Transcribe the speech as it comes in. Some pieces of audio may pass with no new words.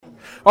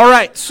All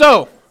right,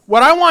 so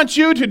what I want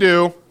you to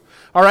do,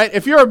 all right,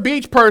 if you're a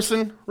beach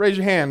person, raise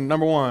your hand,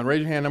 number one.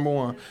 Raise your hand, number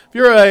one.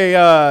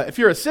 If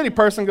you're a city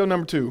person, go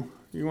number two.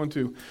 You want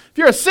two. If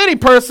you're a city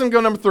person, go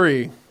number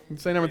three. You can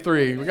say number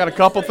three. We got a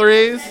couple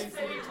threes.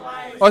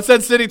 Oh, it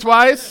said city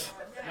twice?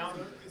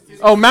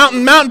 Oh,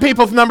 mountain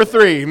people's number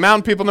three.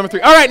 Mountain people number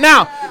three. All right,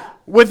 now,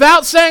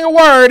 without saying a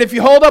word, if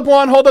you hold up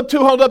one, hold up two,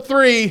 hold up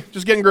three,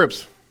 just get in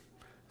groups.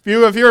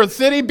 If you're a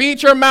city,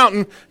 beach, or a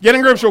mountain, get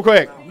in groups real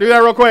quick. Do that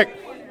real quick.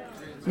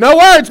 No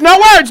words, no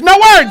words, no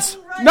words,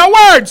 no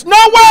words, no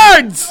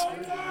words,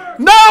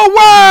 no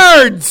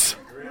words,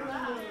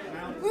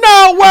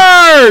 no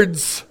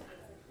words.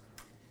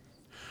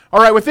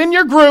 All right, within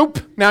your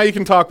group, now you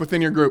can talk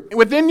within your group.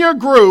 Within your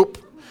group,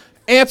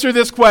 answer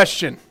this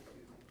question.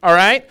 All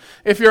right?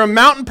 If you're a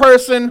mountain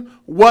person,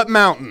 what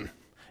mountain?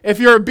 If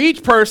you're a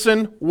beach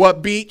person,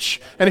 what beach?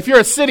 And if you're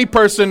a city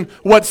person,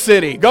 what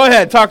city? Go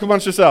ahead, talk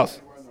amongst yourselves.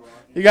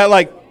 You got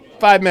like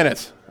 5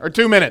 minutes, or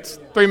 2 minutes,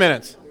 3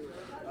 minutes.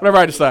 Whatever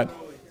I decide.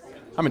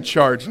 I'm in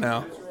charge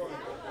now.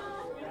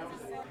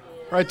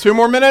 All right, 2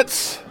 more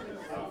minutes.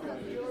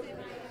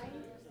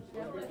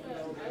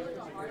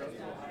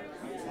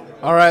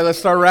 All right, let's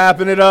start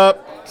wrapping it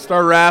up.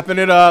 Start wrapping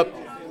it up.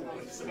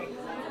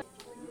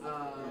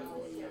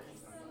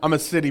 I'm a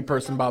city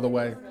person, by the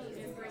way.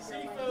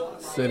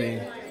 City.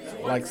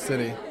 Like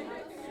city.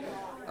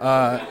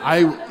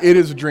 It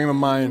is a dream of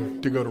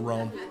mine to go to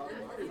Rome.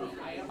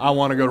 I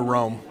want to go to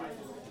Rome.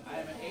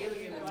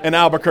 And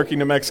Albuquerque,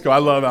 New Mexico. I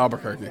love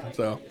Albuquerque.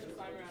 So,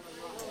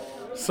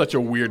 such a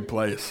weird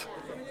place.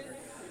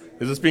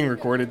 Is this being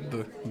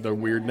recorded? The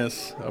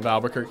weirdness of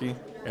Albuquerque.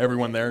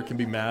 Everyone there can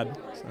be mad.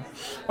 So.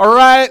 All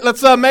right,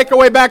 let's make our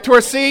way back to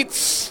our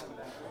seats.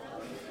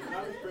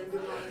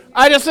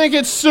 I just think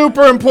it's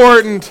super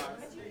important.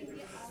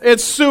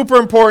 It's super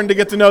important to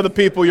get to know the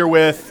people you're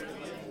with.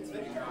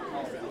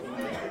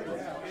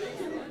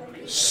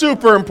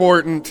 Super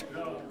important.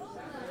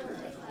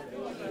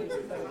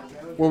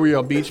 What were you,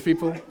 all beach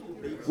people?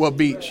 What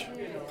beach?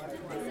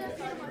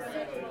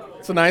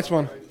 It's a nice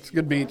one. It's a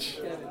good beach.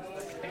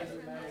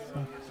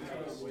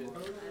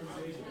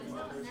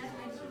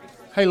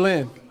 Hey,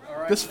 Lynn,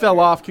 this fell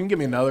off. Can you give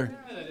me another?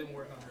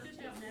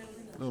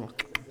 Oh.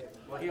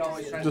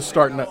 Just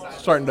starting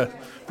to,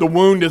 the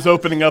wound is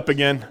opening up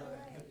again.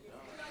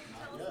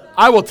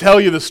 I will tell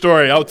you the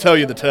story. I'll tell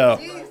you the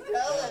tell.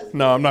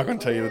 No, I'm not going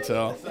to tell you the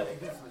tell.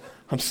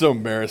 I'm so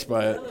embarrassed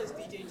by it.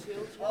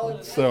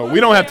 So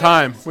we don't have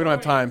time. We don't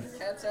have time.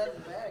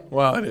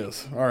 Well, it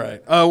is. All right.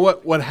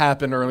 What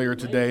happened earlier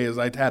today is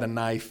I had a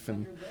knife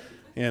and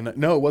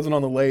no, it wasn't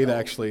on the lathe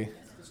actually.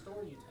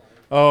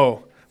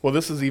 Oh, well,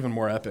 this is even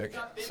more epic.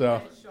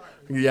 So,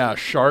 yeah,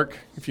 shark.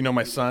 If you know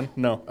my son,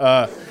 no.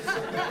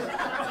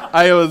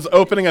 I was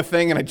opening a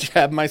thing and I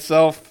jabbed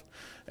myself.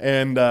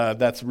 And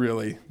that's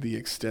really the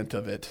extent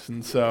of it.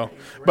 And so,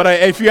 but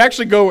if you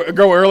actually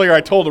go earlier,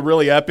 I told a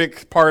really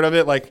epic part of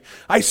it. Like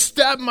I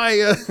stabbed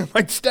my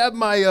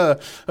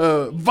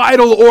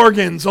vital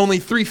organs only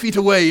 3 feet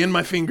away in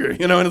my finger.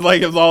 You know, and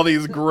it was all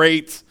these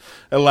great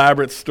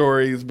elaborate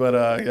stories.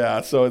 But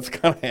yeah, so it's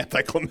kind of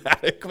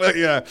anticlimactic. But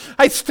yeah,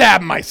 I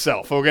stabbed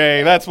myself.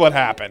 Okay, that's what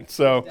happened.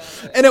 So,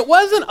 and it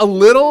wasn't a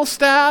little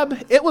stab.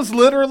 It was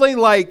literally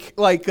like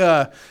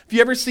have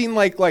you ever seen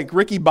like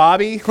Ricky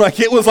Bobby? Like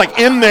it was like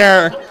in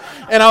there,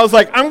 and I was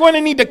like, I'm going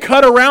to need to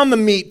cut around the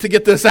meat to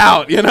get this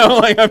out, you know?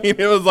 Like, I mean,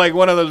 it was like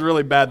one of those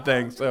really bad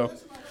things. So,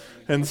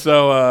 and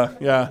so,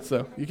 yeah,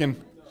 so you're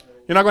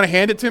not going to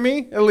hand it to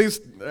me? At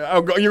least,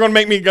 you're going to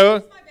make me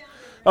go?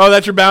 Oh,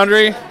 that's your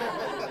boundary?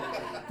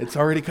 It's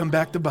already come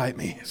back to bite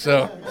me.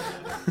 So,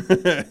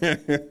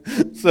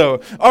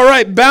 all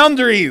right,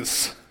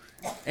 boundaries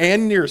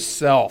and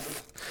yourself.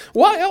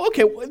 Well,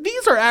 okay,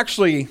 these are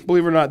actually,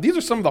 believe it or not, these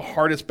are some of the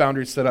hardest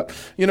boundaries set up.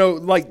 You know,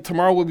 like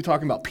tomorrow we'll be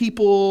talking about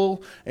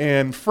people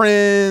and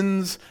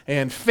friends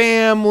and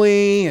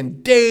family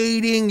and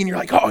dating, and you're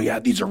like, oh yeah,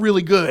 these are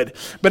really good.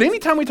 But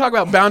anytime we talk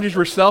about boundaries for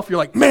yourself, you're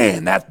like,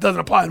 man, that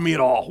doesn't apply to me at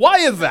all. Why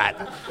is that?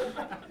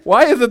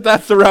 Why is it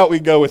that's the route we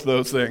go with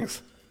those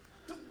things?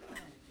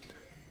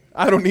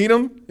 I don't need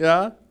them,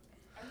 yeah?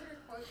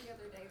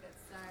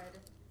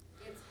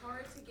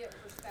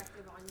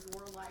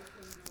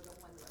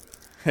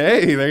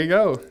 Hey, there you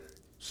go.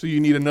 So you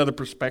need another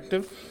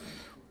perspective?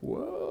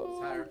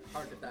 Whoa. It's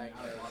hard to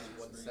diagnose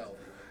oneself.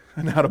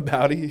 And how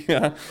about it?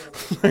 Yeah.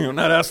 I'm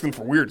not asking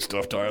for weird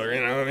stuff, Tyler.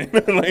 You know what I mean?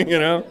 Like, you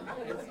know?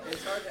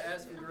 It's hard to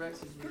ask for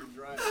directions when you're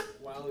driving,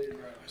 while you're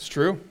driving. It's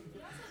true. We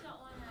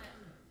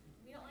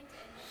don't like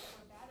to admit that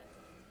we're bad at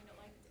things. We don't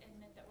like to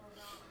admit that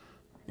we're wrong.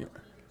 We need to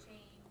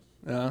change.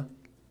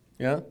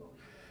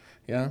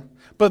 Yeah.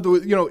 But,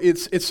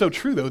 it's so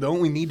true, though. Don't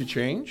we need to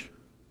change?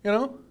 You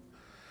know?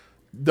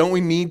 Don't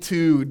we need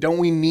to get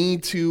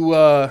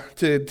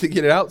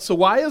it out? So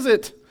why is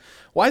it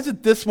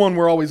this one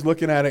we're always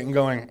looking at it and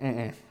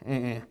going,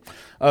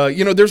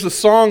 there's a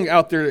song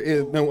out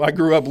there, I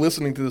grew up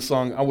listening to the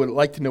song. I would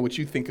like to know what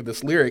you think of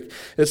this lyric.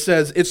 It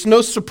says, "It's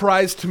no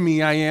surprise to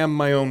me I am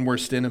my own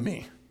worst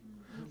enemy."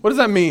 What does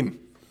that mean?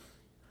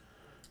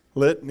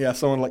 Lit? Yeah,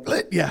 someone like,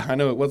 lit? Yeah, I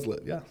know it was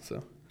lit. Yeah,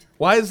 so.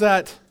 Why is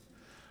that?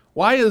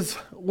 What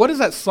does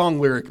that song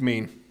lyric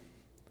mean?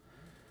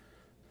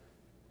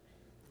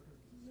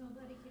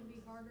 Nobody can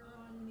be harder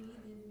on me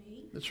than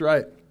me. That's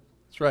right.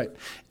 That's right.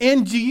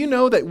 And do you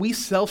know that we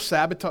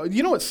self-sabotage?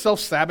 You know what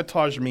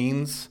self-sabotage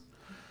means?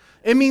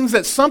 It means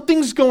that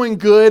something's going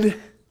good,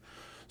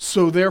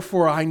 so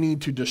therefore I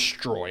need to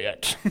destroy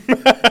it.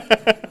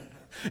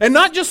 And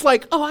not just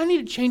like, oh, I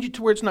need to change it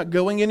to where it's not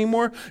going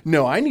anymore.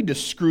 No, I need to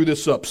screw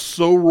this up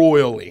so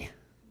royally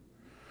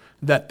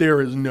that there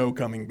is no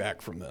coming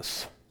back from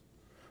this.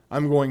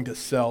 I'm going to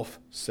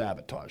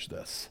self-sabotage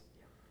this.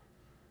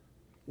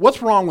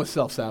 What's wrong with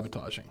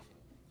self-sabotaging?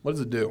 What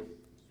does it do?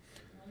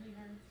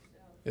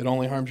 It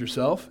only harms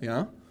yourself?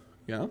 Yeah?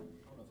 Yeah?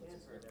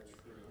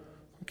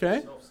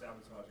 Okay.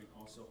 Self-sabotaging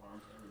also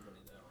harms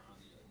everybody that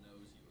around you that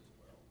knows you as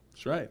well.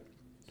 That's right.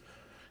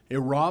 It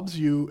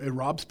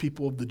robs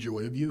people of the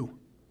joy of you.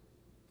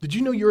 Did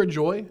you know you're a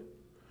joy?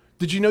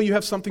 Did you know you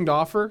have something to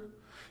offer?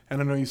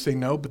 And I know you say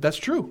no, but that's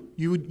true.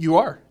 You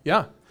are,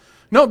 yeah.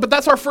 No, but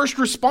that's our first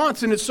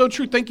response, and it's so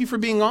true. Thank you for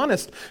being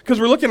honest. Because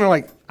we're looking at it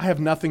like, I have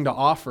nothing to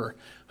offer.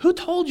 Who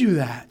told you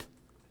that?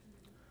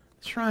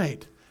 That's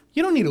right.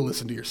 You don't need to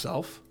listen to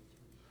yourself.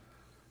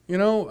 You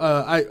know,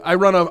 I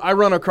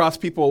run across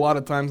people a lot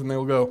of times, and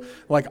they'll go,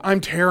 like,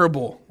 I'm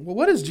terrible. Well,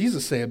 what does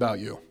Jesus say about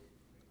you?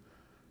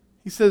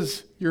 He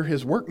says, you're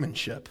his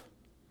workmanship.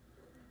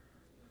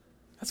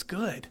 That's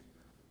good.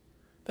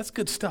 That's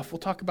good stuff. We'll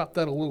talk about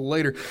that a little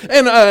later.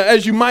 And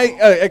as you might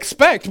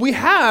expect, we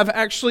have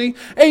actually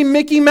a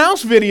Mickey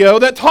Mouse video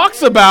that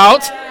talks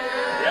about...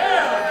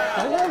 Yeah.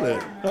 I love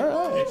it.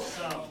 All right.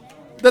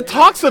 That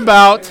talks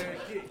about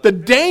the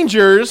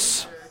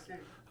dangers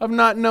of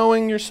not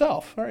knowing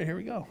yourself. All right, here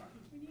we go.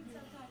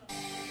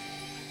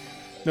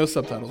 No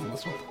subtitles in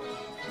this one.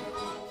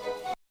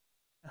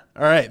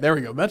 All right, there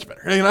we go. Much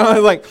better. You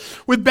know, like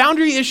with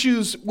boundary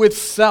issues with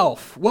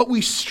self, what we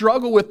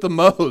struggle with the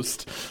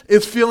most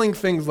is feeling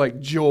things like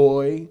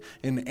joy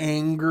and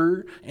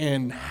anger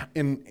and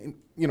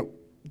you know,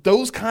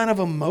 those kind of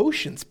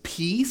emotions,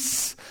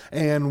 peace,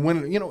 and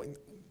when, you know,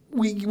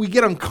 we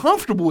get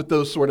uncomfortable with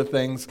those sort of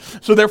things,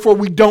 so therefore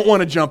we don't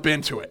want to jump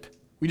into it.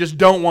 We just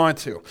don't want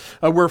to.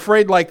 We're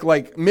afraid,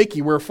 like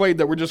Mickey, we're afraid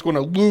that we're just going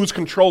to lose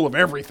control of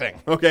everything,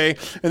 okay?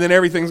 And then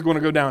everything's going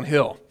to go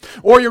downhill.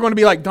 Or you're going to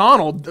be like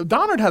Donald.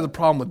 Donald has a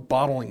problem with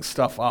bottling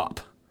stuff up,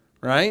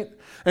 right?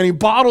 And he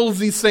bottles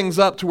these things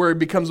up to where it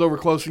becomes over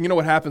close. And you know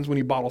what happens when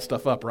you bottle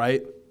stuff up,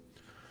 right?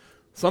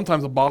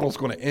 Sometimes the bottle's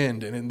going to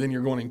end, and then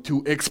you're going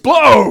to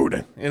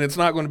explode. And it's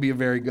not going to be a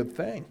very good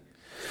thing.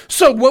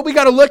 So what we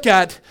got to look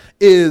at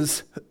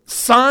is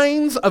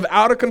signs of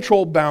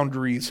out-of-control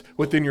boundaries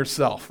within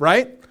yourself,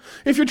 right?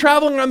 If you're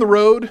traveling on the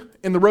road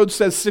and the road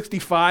says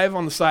 65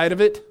 on the side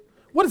of it,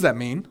 what does that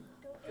mean?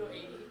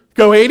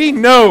 Go 80?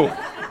 No.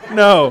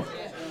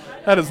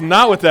 That is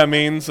not what that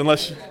means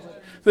unless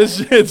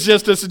it's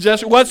just a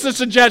suggestion. What's the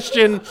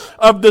suggestion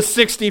of the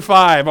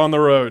 65 on the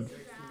road?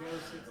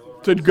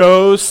 To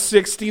go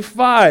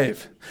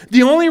 65.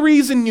 The only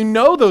reason you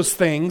know those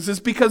things is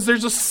because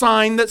there's a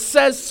sign that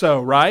says so,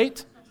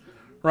 right?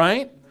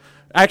 Right?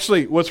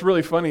 Actually, what's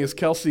really funny is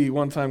Kelsey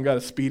one time got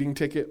a speeding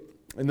ticket,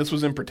 and this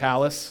was in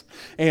Portales,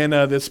 and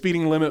the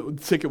speeding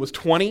limit ticket was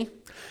 20,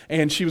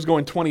 and she was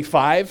going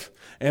 25,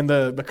 and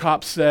the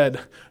cop said,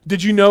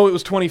 "Did you know it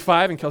was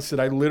 25?" And Kelsey said,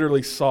 "I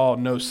literally saw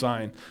no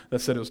sign that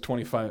said it was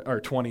 25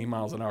 or 20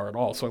 miles an hour at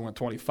all, so I went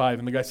 25."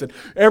 And the guy said,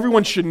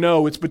 "Everyone should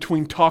know it's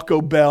between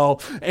Taco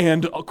Bell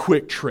and a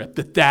Quick Trip,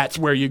 that's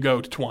where you go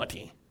to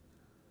 20."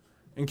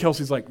 And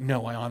Kelsey's like,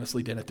 "No, I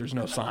honestly didn't. There's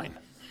no sign."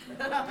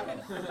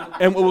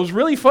 And what was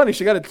really funny,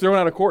 she got it thrown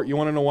out of court. You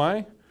want to know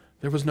why?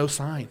 There was no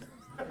sign.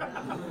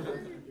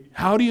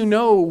 How do you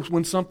know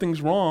when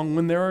something's wrong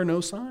when there are no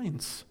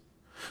signs?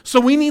 So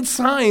we need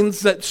signs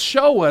that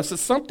show us that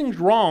something's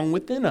wrong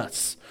within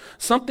us.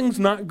 Something's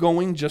not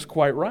going just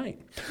quite right.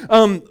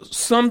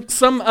 Some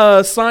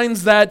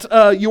signs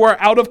that you are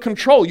out of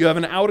control. You have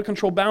an out of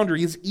control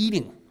boundary is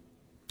eating.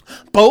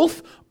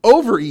 Both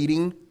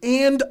overeating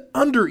and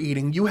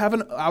undereating. You have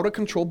an out of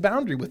control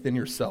boundary within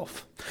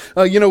yourself.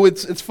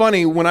 It's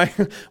funny, when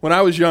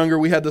I was younger,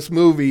 we had this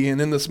movie,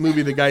 and in this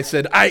movie the guy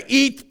said, "I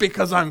eat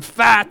because I'm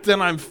fat,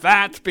 and I'm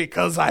fat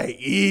because I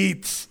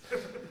eat."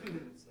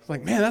 It's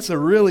like, man, that's a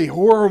really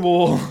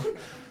horrible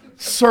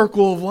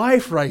circle of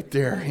life right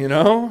there, you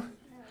know?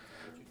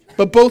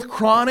 But both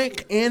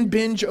chronic and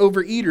binge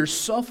overeaters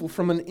suffer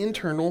from an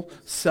internal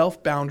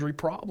self-boundary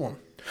problem.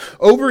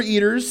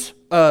 Overeaters,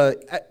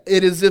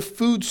 it is as if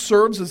food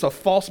serves as a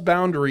false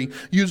boundary,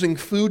 using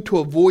food to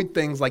avoid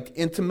things like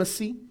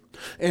intimacy.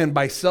 And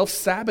by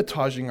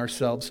self-sabotaging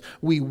ourselves,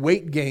 we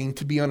weight gain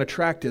to be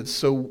unattractive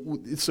so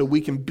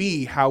we can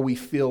be how we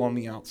feel on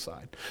the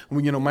outside.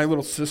 My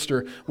little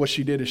sister, what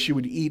she did is she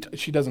would eat.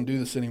 She doesn't do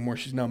this anymore.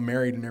 She's now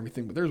married and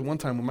everything. But there was one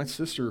time when my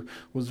sister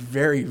was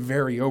very,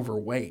 very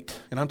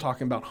overweight. And I'm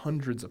talking about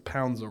hundreds of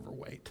pounds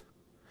overweight.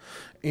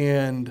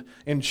 And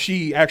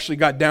she actually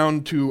got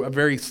down to a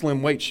very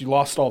slim weight. She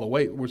lost all the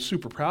weight. We're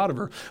super proud of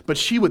her. But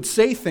she would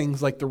say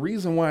things like, the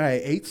reason why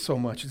I ate so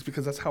much is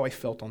because that's how I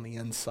felt on the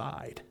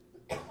inside.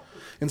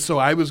 And so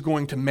I was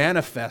going to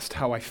manifest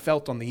how I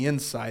felt on the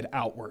inside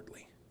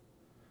outwardly.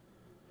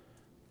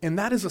 And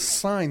that is a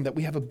sign that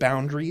we have a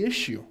boundary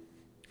issue.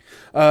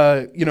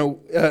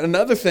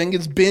 Another thing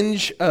is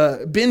binge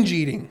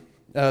eating.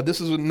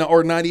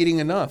 Or not eating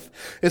enough.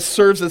 It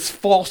serves as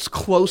false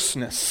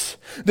closeness.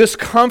 This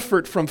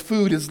comfort from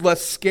food is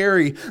less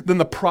scary than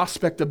the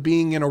prospect of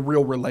being in a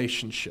real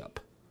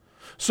relationship.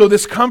 So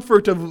this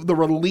comfort of the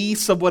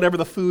release of whatever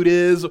the food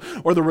is,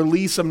 or the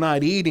release of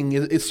not eating,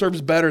 it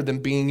serves better than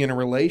being in a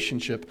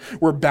relationship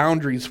where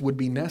boundaries would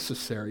be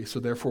necessary.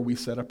 So therefore we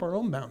set up our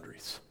own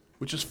boundaries,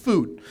 which is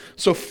food.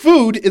 So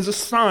food is a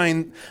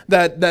sign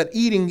that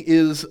eating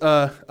is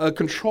a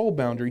control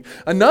boundary.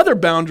 Another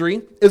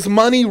boundary is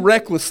money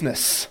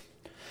recklessness.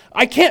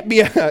 I can't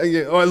be.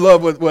 I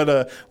love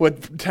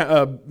what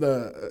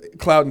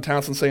Cloud and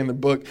Townsend say in their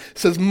book. It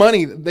says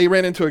money. They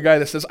ran into a guy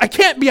that says, "I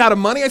can't be out of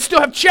money. I still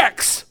have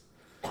checks."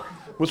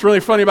 What's really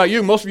funny about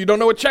you? Most of you don't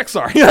know what checks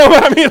are. You know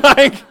what I mean?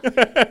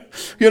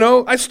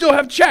 I still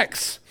have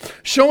checks.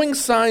 Showing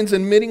signs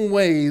in many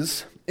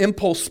ways.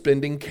 Impulse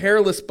spending,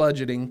 careless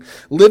budgeting,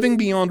 living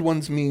beyond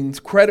one's means,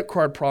 credit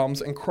card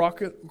problems, and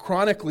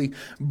chronically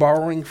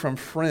borrowing from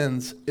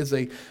friends is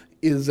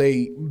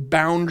a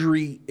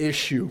boundary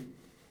issue.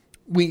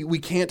 We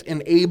can't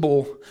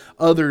enable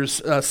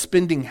others'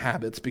 spending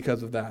habits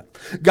because of that.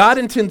 God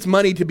intends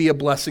money to be a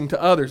blessing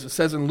to others. It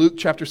says in Luke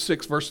chapter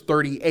 6, verse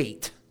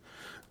 38,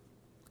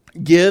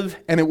 "Give,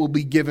 and it will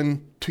be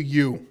given to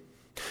you."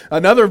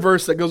 Another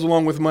verse that goes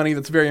along with money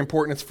that's very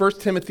important, it's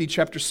 1 Timothy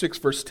chapter 6,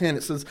 verse 10.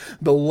 It says,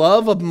 "The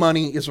love of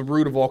money is a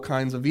root of all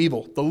kinds of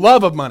evil." The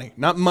love of money,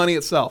 not money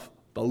itself.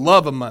 The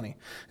love of money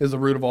is the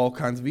root of all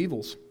kinds of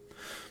evils.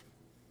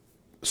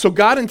 So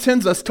God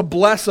intends us to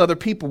bless other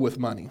people with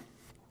money.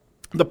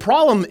 The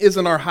problem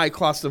isn't our high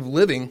cost of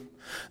living.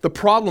 The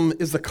problem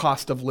is the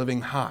cost of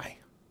living high.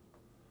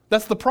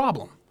 That's the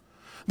problem.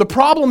 The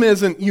problem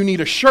isn't you need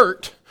a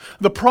shirt.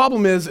 The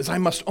problem is I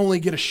must only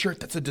get a shirt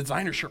that's a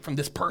designer shirt from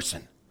this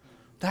person.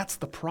 That's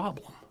the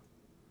problem.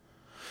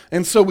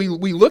 And so we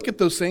look at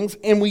those things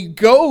and we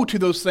go to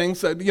those things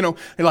that,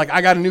 like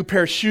I got a new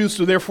pair of shoes,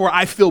 so therefore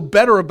I feel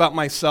better about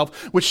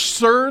myself, which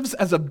serves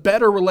as a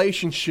better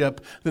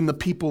relationship than the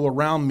people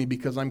around me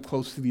because I'm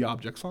close to the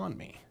objects on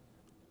me.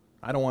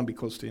 I don't want to be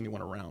close to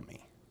anyone around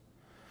me.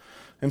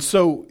 And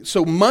so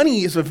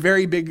money is a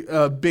very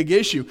big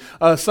issue.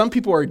 Some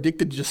people are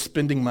addicted to just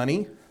spending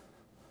money.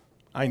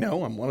 I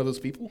know, I'm one of those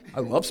people.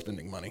 I love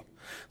spending money.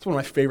 It's one of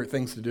my favorite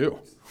things to do.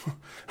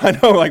 I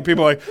know,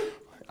 people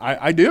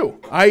I do.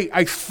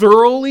 I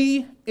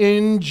thoroughly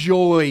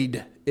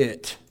enjoyed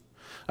it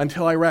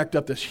until I racked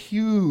up this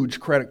huge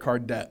credit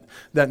card debt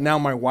that now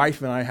my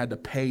wife and I had to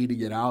pay to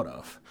get out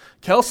of.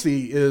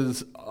 Kelsey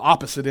is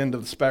opposite end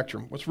of the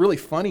spectrum. What's really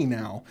funny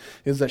now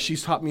is that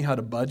she's taught me how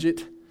to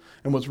budget.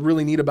 And what's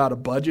really neat about a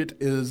budget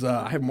is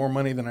I have more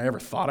money than I ever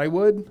thought I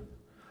would.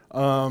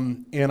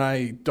 And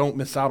I don't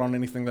miss out on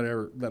anything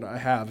that I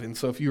have. And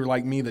so if you're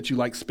like me, that you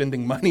like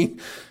spending money,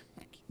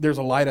 there's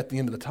a light at the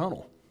end of the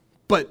tunnel.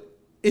 But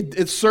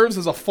it serves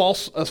as a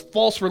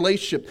false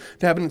relationship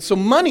to having. So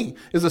money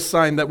is a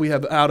sign that we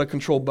have out of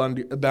control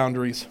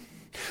boundaries.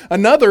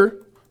 Another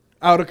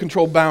out of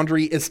control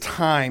boundary is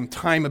time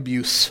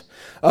abuse.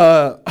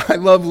 I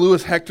love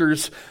Lewis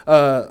Hector's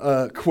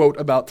quote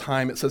about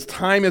time. It says,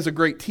 "Time is a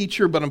great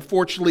teacher, but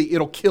unfortunately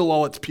it'll kill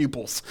all its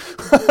pupils."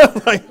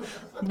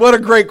 What a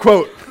great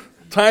quote.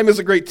 Time is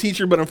a great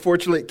teacher, but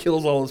unfortunately it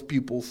kills all its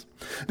pupils.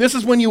 This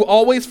is when you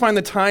always find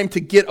the time to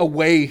get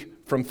away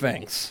from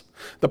things.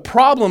 The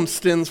problem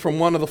stems from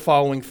one of the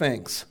following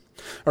things.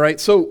 All right,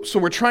 so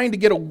we're trying to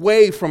get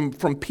away from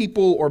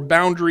people or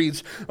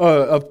boundaries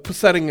of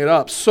setting it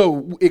up.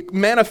 So it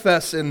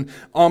manifests in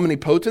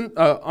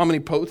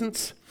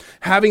omnipotence,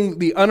 having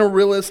the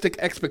unrealistic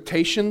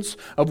expectations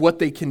of what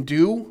they can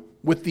do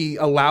with the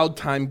allowed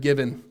time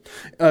given.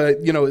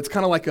 It's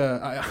kind of like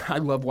I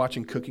love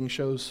watching cooking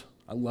shows.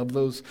 I love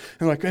those.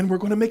 And we're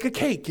going to make a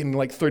cake.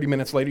 And 30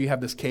 minutes later, you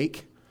have this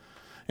cake.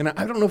 And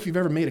I don't know if you've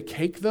ever made a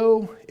cake,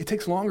 though. It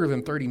takes longer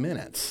than 30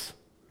 minutes,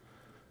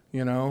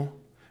 And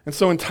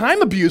so in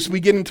time abuse, we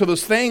get into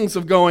those things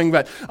of going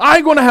that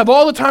I'm going to have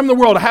all the time in the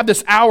world. I have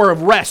this hour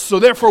of rest. So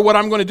therefore, what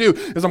I'm going to do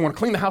is I'm going to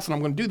clean the house and I'm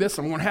going to do this.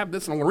 And I'm going to have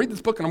this and I'm going to read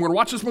this book and I'm going to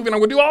watch this movie and I'm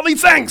going to do all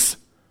these things.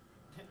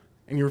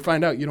 And you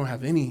find out you don't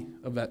have any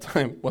of that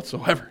time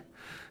whatsoever.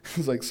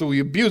 It's so we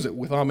abuse it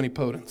with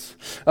omnipotence.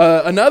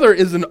 Another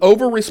is an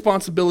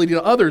over-responsibility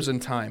to others in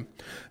time.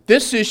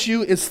 This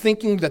issue is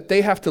thinking that they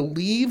have to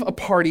leave a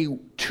party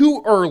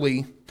too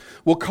early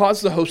will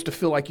cause the host to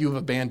feel like you have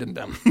abandoned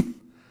them.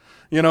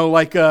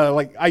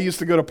 I used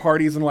to go to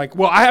parties and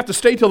I have to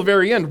stay till the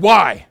very end.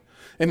 Why?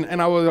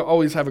 And I would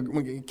always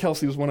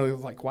Kelsey was one of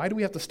those why do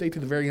we have to stay to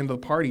the very end of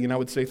the party? And I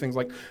would say things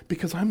like,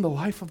 because I'm the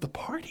life of the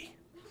party.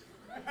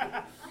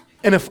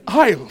 And if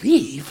I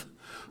leave,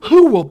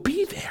 who will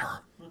be there?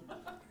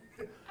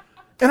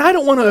 And I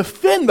don't want to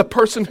offend the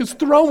person who's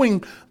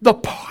throwing the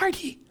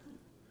party.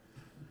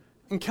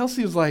 And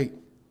Kelsey was like,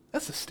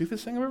 that's the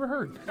stupidest thing I've ever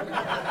heard.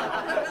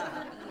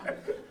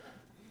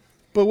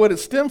 But what it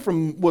stemmed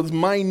from was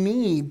my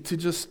need to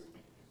just,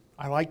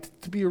 I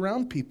liked to be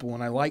around people,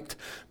 and I liked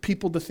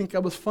people to think I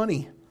was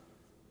funny.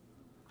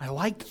 I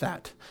liked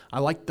that. I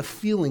liked the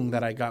feeling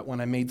that I got when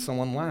I made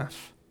someone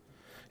laugh.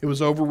 It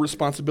was over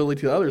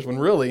responsibility to others, when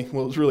really,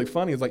 what was really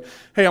funny is like,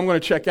 hey, I'm going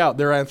to check out.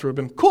 Their answer would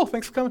have been, cool,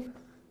 thanks for coming.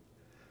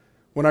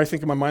 When I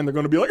think in my mind, they're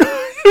going to be like,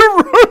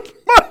 you ruined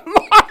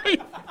my life.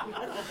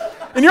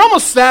 And you're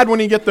almost sad when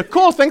you get the,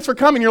 cool, thanks for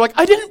coming. You're like,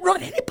 I didn't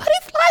ruin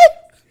anybody's life.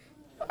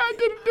 I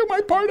didn't do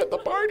my part at the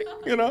party,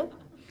 you know.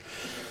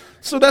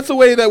 So that's the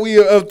way that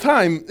we, of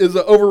time, is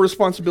over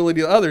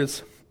responsibility to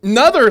others.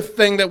 Another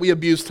way that we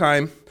abuse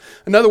time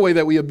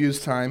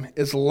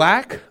is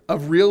lack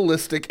of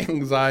realistic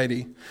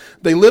anxiety.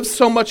 They live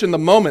so much in the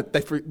moment,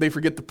 they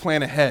forget to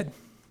plan ahead.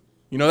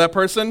 You know that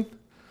person?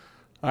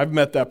 I've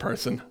met that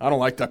person. I don't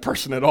like that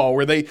person at all,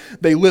 where they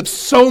live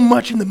so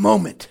much in the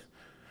moment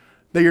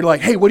that you're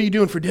like, hey, what are you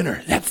doing for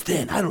dinner? That's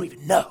then. I don't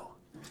even know.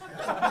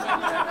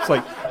 It's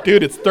like,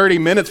 dude, it's 30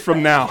 minutes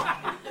from now.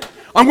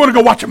 I'm going to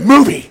go watch a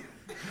movie.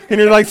 And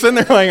you're like sitting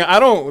there like,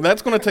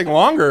 that's going to take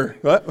longer.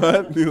 What?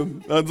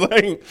 That's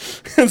like,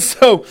 and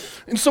so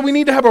we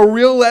need to have a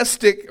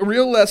realistic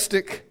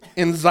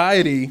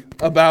anxiety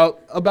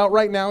about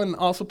right now and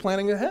also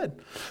planning ahead.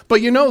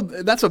 But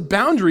that's a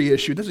boundary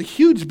issue. That's a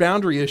huge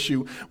boundary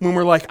issue when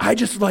we're like, I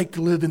just like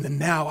to live in the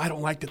now. I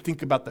don't like to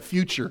think about the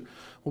future.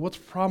 Well, what's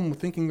the problem with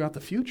thinking about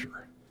the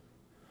future?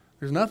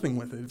 There's nothing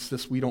with it. It's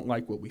just we don't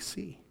like what we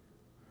see.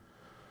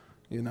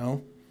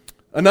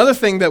 Another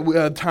thing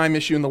that time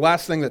issue, and the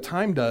last thing that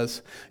time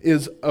does,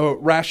 is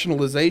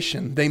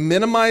rationalization. They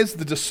minimize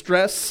the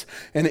distress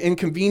and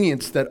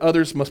inconvenience that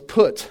others must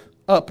put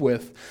up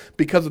with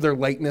because of their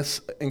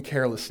lateness and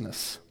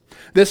carelessness.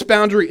 This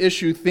boundary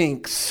issue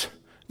thinks,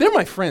 they're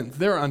my friends,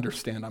 they'll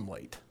understand I'm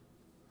late.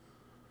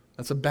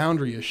 That's a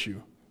boundary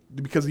issue.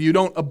 Because you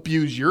don't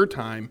abuse your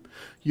time,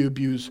 you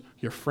abuse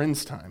your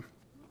friend's time.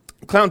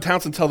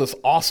 Townsend tells this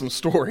awesome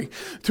story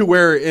to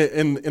where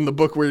in the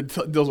book where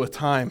it deals with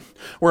time,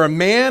 where a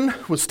man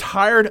was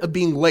tired of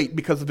being late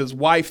because of his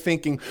wife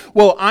thinking,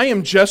 well, I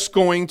am just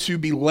going to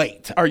be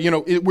late. Or,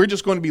 we're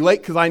just going to be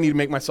late because I need to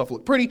make myself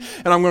look pretty,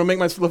 and I'm going to make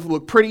myself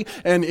look pretty,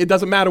 and it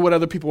doesn't matter what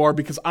other people are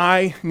because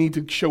I need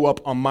to show up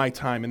on my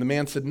time. And the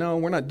man said, no,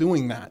 we're not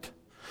doing that.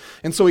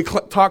 And so he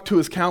talked to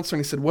his counselor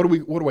and he said, what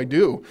do I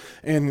do?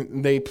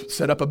 And they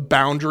set up a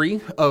boundary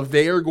of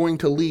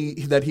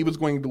that he was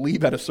going to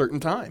leave at a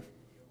certain time.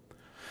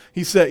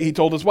 He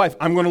told his wife,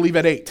 I'm going to leave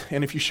at 8,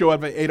 and if you show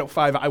up at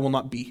 8:05, I will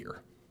not be here.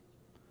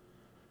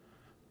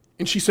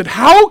 And she said,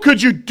 how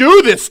could you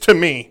do this to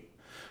me?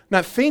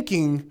 Not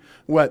thinking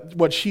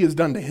what she has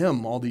done to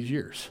him all these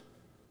years.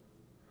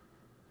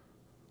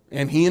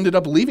 And he ended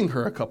up leaving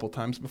her a couple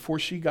times before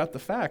she got the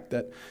fact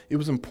that it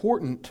was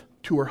important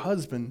to her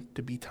husband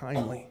to be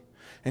timely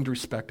and to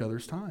respect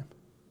others' time.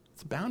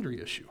 It's a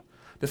boundary issue.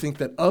 To think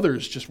that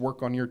others just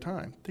work on your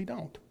time. They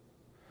don't.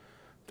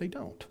 They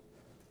don't.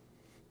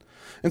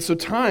 And so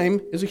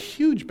time is a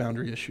huge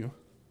boundary issue.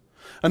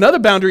 Another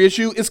boundary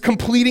issue is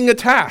completing a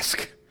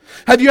task.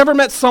 Have you ever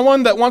met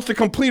someone that wants to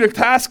complete a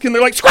task and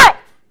they're like, squirrel!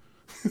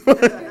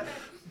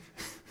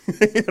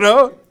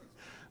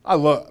 I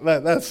love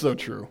that. That's so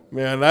true,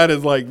 man. That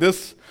is like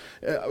this.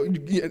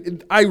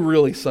 I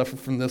really suffer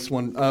from this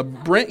one.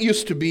 Brent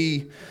used to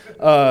be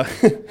my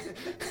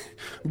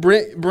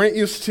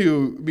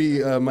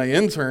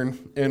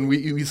intern, and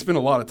we spent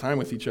a lot of time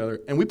with each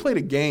other, and we played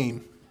a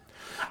game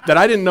that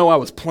I didn't know I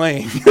was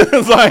playing. It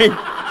was like,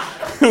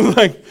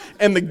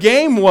 and the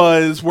game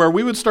was where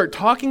we would start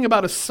talking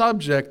about a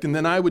subject, and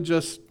then I would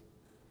and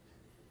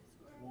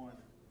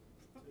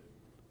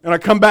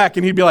I'd come back,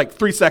 and he'd be like,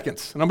 3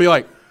 seconds. And I'll be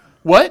like,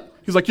 what?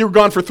 He's like, you were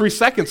gone for 3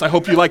 seconds. I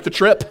hope you liked the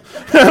trip.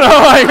 And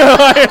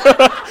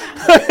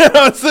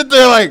I'd sit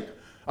there like,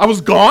 I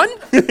was gone,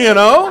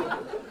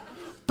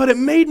 But it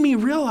made me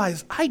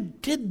realize I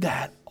did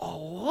that a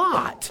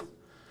lot.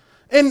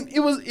 And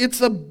it's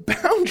a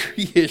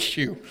boundary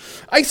issue.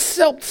 I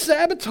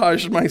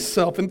self-sabotaged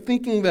myself in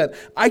thinking that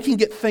I can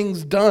get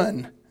things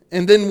done.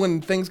 And then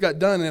when things got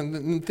done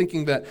and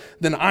thinking that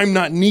then I'm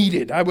not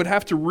needed, I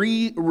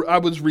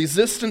was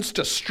resistant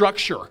to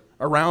structure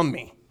around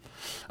me.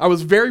 I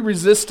was very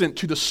resistant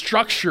to the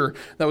structure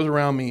that was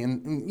around me.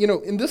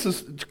 And this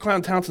is,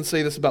 Clint Townsend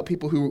say this about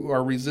people who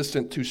are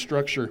resistant to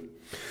structure,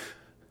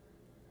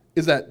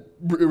 is that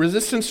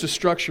resistance to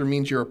structure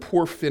means you're a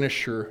poor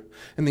finisher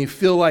and they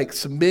feel like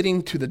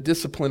submitting to the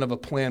discipline of a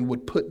plan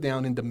would put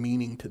down into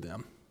meaning to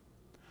them.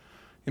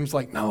 And it's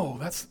like, no,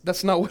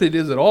 that's not what it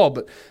is at all.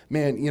 But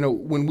man,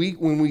 when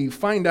we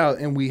find out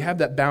and we have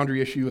that boundary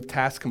issue of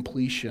task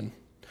completion,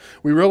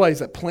 we realize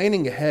that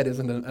planning ahead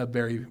isn't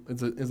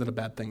a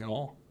bad thing at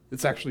all.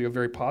 It's actually a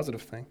very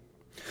positive thing.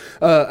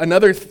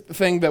 Another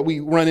thing that we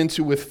run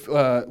into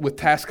with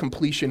task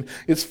completion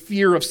is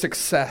fear of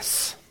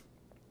success.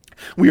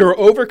 We are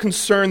over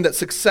concerned that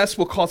success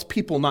will cause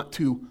people not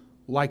to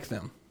like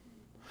them.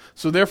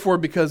 So therefore,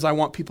 because I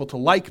want people to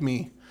like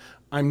me,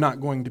 I'm not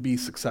going to be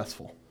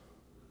successful.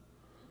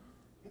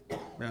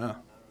 Yeah,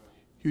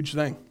 huge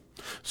thing.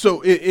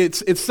 So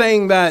it's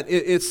saying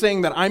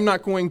that I'm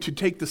not going to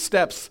take the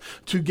steps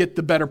to get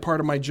the better part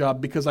of my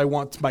job because I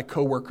want my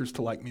coworkers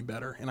to like me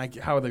better. And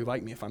how would they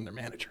like me if I'm their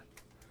manager?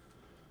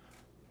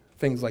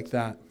 Things like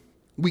that.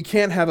 We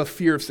can't have a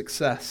fear of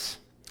success.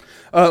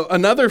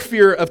 Another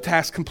fear of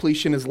task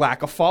completion is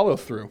lack of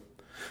follow-through.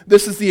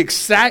 This is the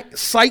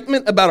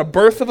excitement about a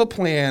birth of a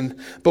plan,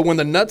 but when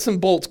the nuts and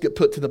bolts get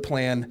put to the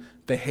plan,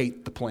 they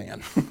hate the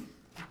plan.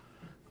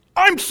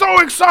 I'm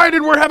so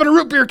excited we're having a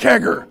root beer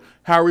kegger.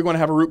 How are we going to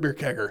have a root beer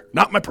kegger?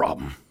 Not my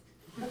problem.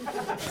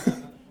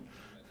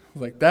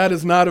 Like, that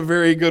is not a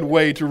very good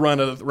way to run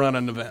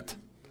an event.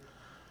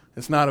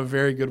 It's not a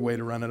very good way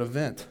to run an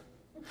event.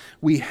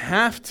 We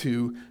have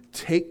to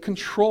take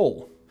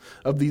control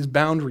of these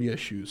boundary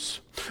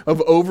issues,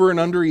 of over and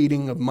under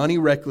eating, of money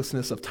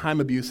recklessness, of time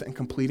abuse, and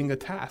completing a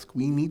task.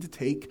 We need to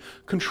take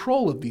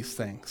control of these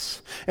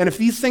things. And if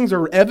these things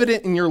are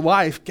evident in your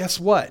life, guess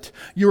what?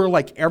 You are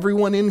like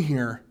everyone in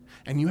here,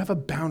 and you have a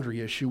boundary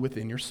issue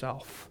within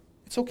yourself.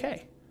 It's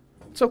okay.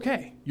 It's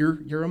okay.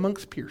 You're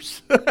amongst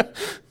peers.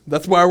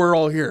 That's why we're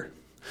all here.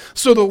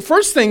 So the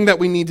first thing that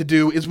we need to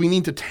do is we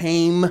need to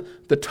tame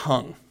the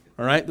tongue.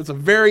 All right? That's a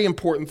very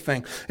important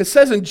thing. It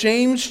says in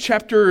James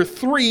chapter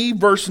 3,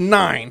 verse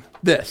 9,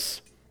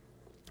 this.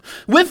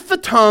 With the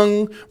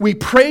tongue we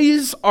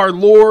praise our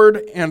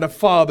Lord and our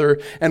Father,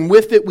 and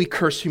with it we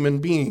curse human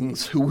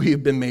beings who we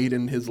have been made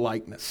in his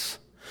likeness.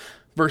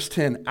 Verse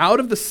 10, out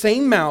of the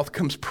same mouth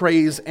comes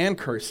praise and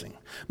cursing.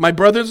 My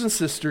brothers and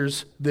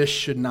sisters, this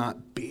should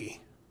not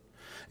be.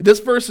 This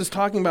verse is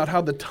talking about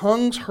how the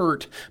tongue's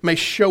hurt may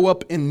show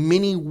up in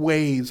many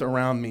ways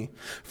around me.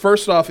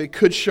 First off, it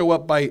could show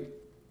up by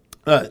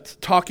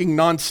talking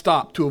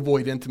nonstop to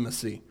avoid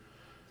intimacy.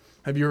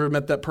 Have you ever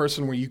met that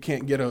person where you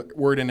can't get a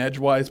word in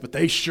edgewise, but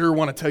they sure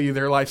want to tell you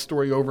their life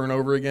story over and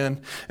over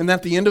again? And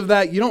at the end of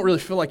that, you don't really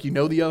feel like you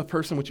know the other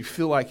person. What you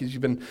feel like is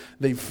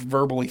they've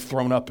verbally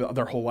thrown up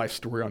their whole life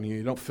story on you.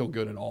 You don't feel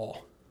good at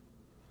all.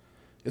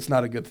 It's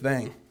not a good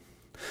thing.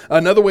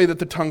 Another way that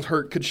the tongue's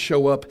hurt could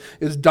show up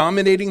is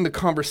dominating the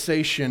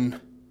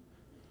conversation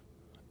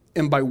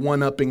and by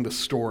one-upping the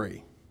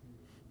story.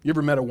 You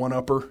ever met a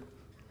one-upper?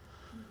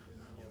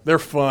 They're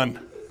fun.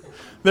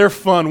 They're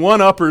fun.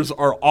 One-uppers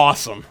are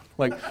awesome.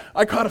 Like,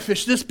 I caught a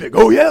fish this big.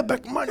 Oh, yeah,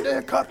 back in my day,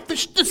 I caught a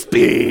fish this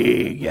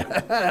big.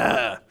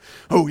 Yeah.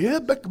 Oh, yeah,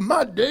 back in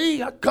my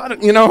day, I caught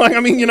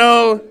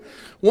it.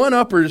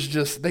 One-uppers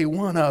just, they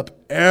one-up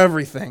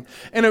everything.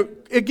 And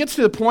it gets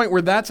to the point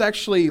where that's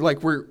actually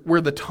like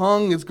where the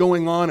tongue is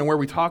going on and where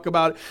we talk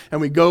about it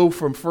and we go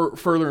from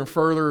further and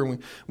further.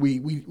 And we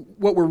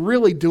what we're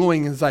really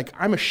doing is like,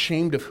 I'm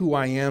ashamed of who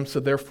I am,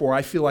 so therefore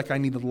I feel like I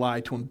need to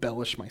lie to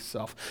embellish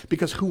myself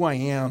because who I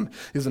am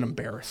is an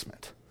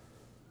embarrassment.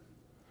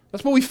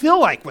 That's what we feel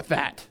like with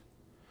that.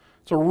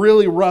 It's a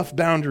really rough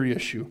boundary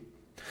issue.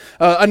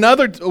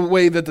 Another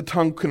way that the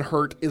tongue can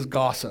hurt is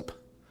gossip.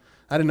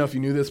 I don't know if you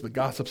knew this, but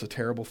gossip's a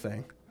terrible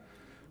thing.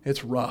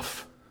 It's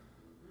rough.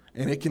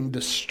 And it can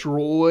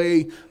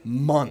destroy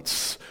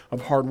months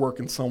of hard work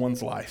in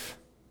someone's life.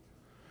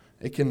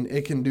 It's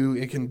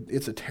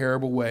a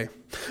terrible way.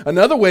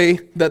 Another way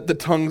that the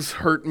tongue's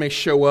hurt may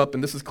show up,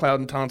 and this is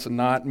Cloud and Townsend,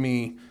 not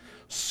me,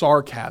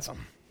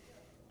 sarcasm.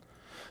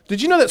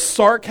 Did you know that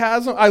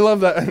sarcasm, I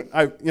love that,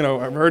 I've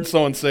heard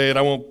someone say it,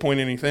 I won't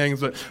point any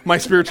things, but my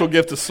spiritual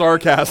gift is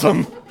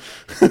sarcasm.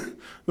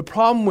 The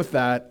problem with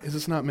that is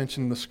it's not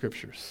mentioned in the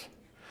scriptures.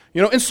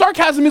 And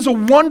sarcasm is a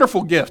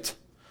wonderful gift.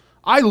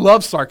 I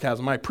love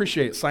sarcasm. I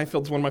appreciate it.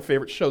 Seinfeld's one of my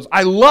favorite shows.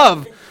 I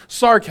love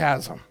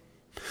sarcasm.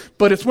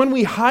 But it's when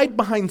we hide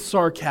behind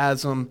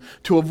sarcasm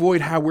to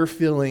avoid how we're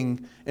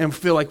feeling and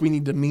feel like we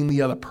need to mean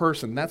the other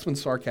person. That's when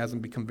sarcasm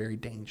becomes very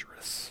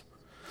dangerous.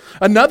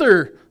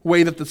 Another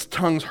way that this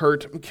tongue's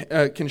hurt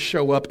can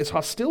show up is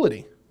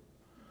hostility.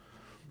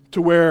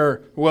 To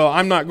where, well,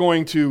 I'm not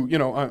going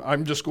to,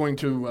 I'm just going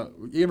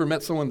to, you ever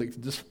met someone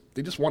that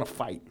they just want to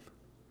fight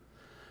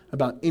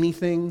about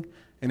anything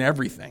and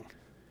everything?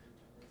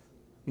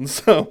 And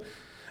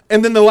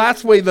then the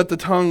last way that the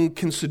tongue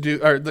can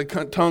seduce, or the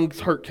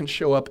tongue's hurt can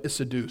show up is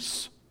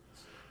seduce.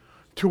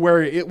 To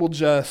where it will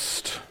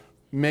just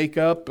make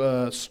up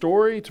a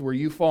story to where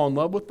you fall in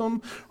love with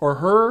them or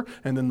her,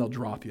 and then they'll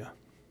drop you.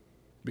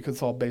 Because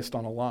it's all based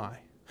on a lie.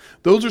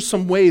 Those are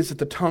some ways that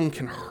the tongue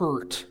can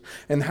hurt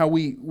and how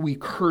we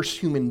curse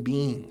human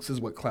beings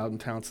is what Cloud and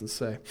Townsend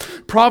say.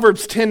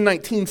 Proverbs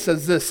 10:19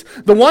 says this,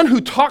 the one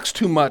who talks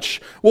too much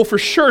will for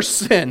sure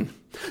sin,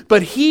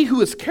 but he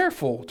who is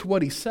careful to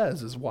what he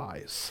says is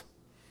wise.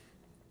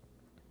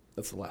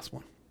 That's the last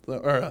one.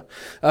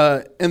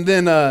 And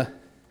then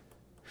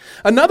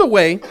another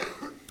way,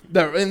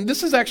 and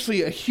this is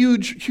actually a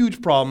huge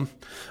problem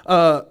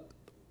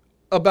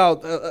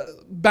about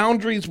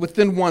boundaries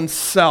within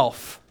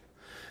oneself,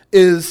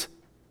 is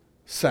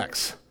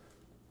sex.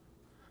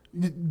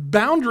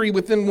 Boundary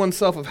within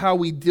oneself of how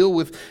we deal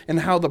with and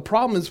how the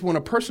problem is when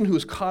a person who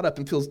is caught up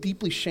and feels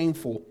deeply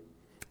shameful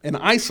and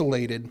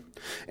isolated,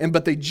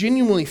 but they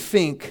genuinely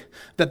think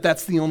that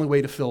that's the only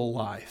way to feel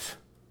alive.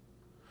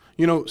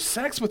 You know,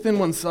 sex within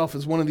oneself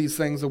is one of these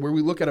things where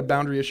we look at a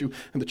boundary issue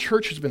and the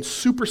church has been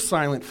super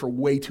silent for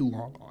way too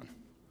long on.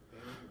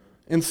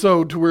 And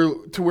so to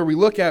where we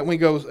look at and we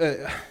go,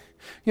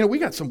 we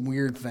got some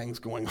weird things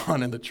going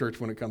on in the church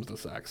when it comes to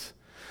sex.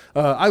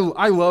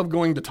 I love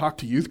going to talk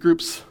to youth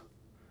groups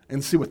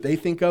and see what they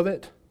think of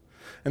it.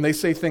 And they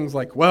say things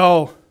like,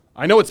 well,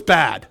 I know it's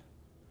bad.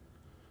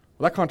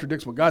 Well, that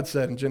contradicts what God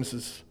said in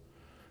Genesis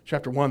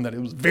chapter 1, that it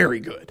was very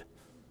good.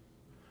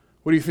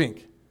 What do you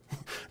think?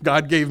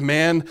 God gave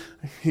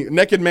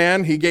naked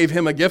man, he gave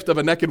him a gift of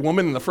a naked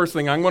woman, and the first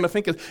thing I'm going to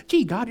think is,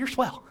 gee, God, you're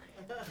swell.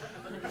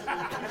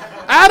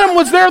 Adam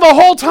was there the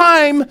whole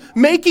time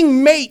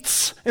making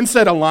mates and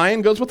said a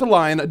lion goes with a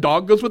lion, a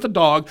dog goes with a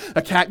dog,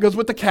 a cat goes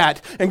with a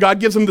cat, and God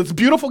gives him this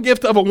beautiful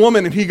gift of a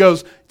woman, and he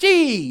goes,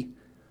 gee,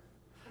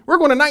 we're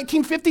going to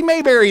 1950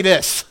 Mayberry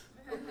this.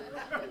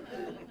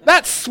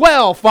 That's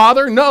swell,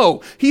 Father.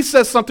 No. He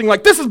says something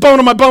like, this is bone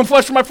of my bone,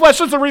 flesh of my flesh.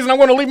 This is the reason I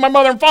want to leave my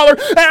mother and father,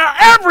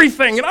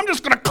 everything, and I'm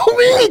just going to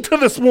cling to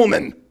this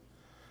woman.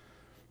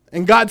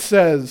 And God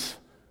says,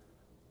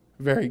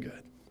 very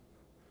good.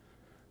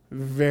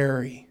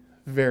 Very,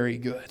 very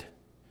good.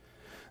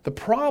 The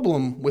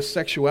problem with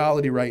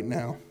sexuality right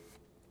now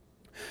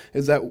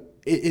is that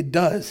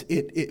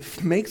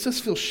it makes us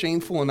feel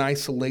shameful and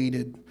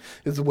isolated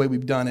is the way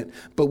we've done it.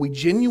 But we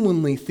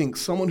genuinely think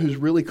someone who's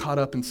really caught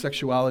up in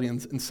sexuality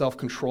and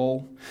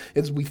self-control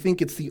is we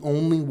think it's the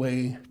only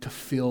way to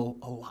feel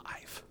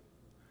alive.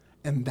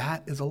 And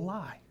that is a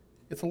lie.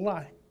 It's a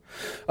lie.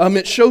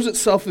 It shows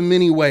itself in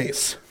many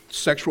ways.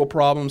 Sexual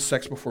problems,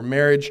 sex before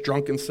marriage,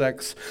 drunken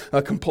sex,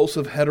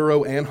 compulsive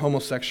hetero and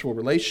homosexual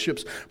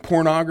relationships,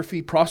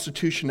 pornography,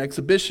 prostitution,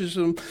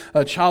 exhibitionism,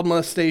 child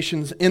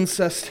molestations,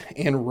 incest,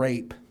 and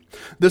rape.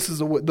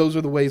 Those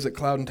are the ways that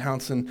Cloud and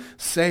Townsend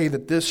say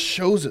that this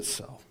shows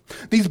itself.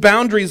 These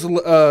boundaries,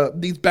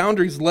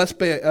 less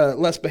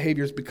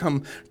behaviors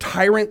become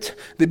tyrant,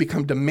 they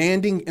become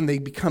demanding, and they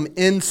become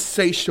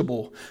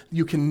insatiable.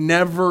 You can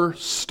never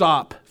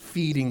stop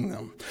feeding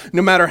them.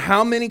 No matter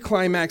how many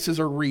climaxes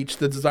are reached,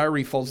 the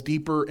desire falls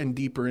deeper and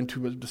deeper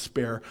into a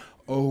despair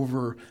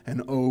over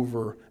and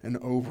over and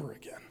over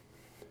again.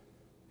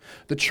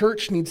 The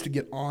church needs to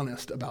get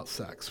honest about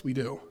sex. We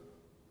do.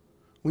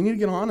 We need to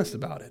get honest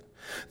about it.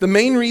 The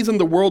main reason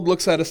the world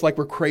looks at us like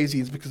we're crazy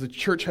is because the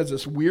church has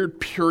this weird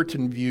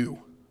Puritan view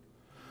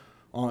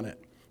on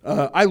it.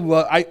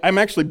 I'm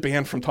actually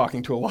banned from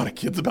talking to a lot of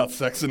kids about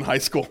sex in high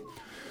school.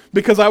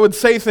 Because I would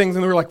say things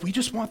and they were like, we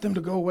just want them to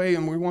go away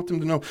and we want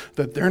them to know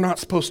that they're not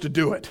supposed to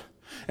do it.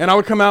 And I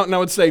would come out and I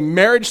would say,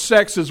 marriage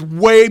sex is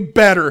way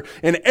better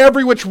in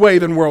every which way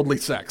than worldly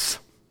sex.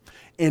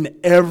 In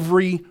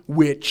every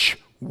which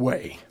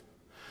way.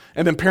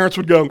 And then parents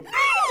would go,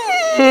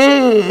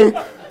 and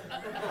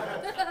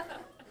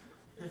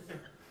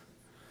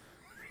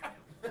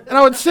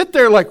I would sit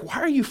there like, why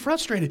are you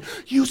frustrated?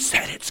 You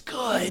said it's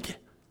good.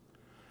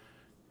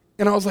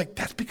 And I was like,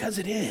 that's because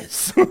it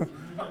is.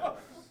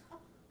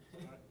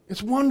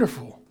 It's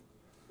wonderful.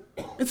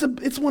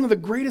 It's one of the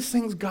greatest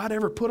things God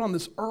ever put on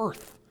this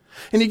earth.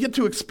 And you get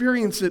to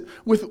experience it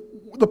with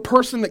the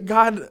person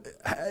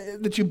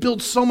that you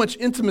build so much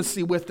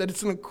intimacy with that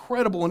it's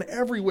incredible in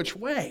every which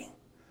way.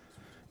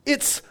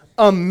 It's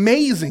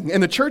amazing.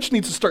 And the church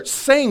needs to start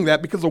saying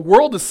that because the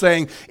world is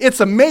saying, it's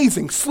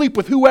amazing. Sleep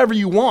with whoever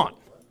you want.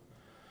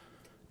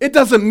 It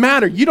doesn't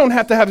matter. You don't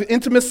have to have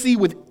intimacy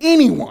with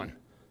anyone.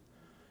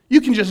 You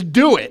can just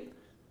do it.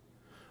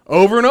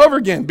 Over and over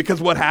again,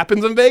 because what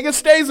happens in Vegas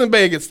stays in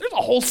Vegas. There's a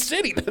whole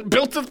city that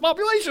built its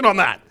population on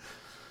that.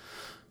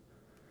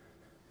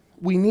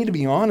 We need to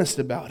be honest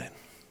about it.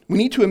 We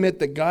need to admit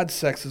that God's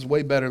sex is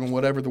way better than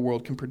whatever the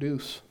world can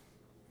produce.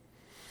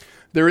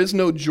 There is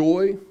no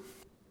joy.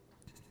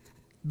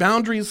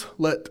 Boundaries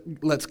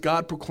lets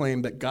God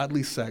proclaim that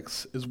godly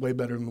sex is way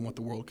better than what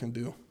the world can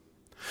do.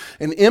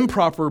 And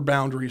improper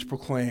boundaries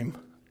proclaim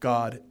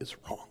God is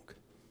wrong.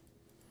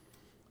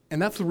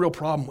 And that's the real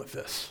problem with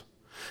this.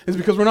 Is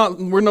because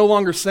we're no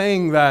longer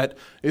saying that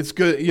it's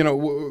good,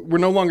 we're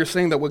no longer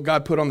saying that what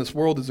God put on this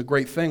world is a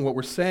great thing. What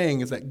we're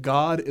saying is that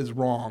God is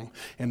wrong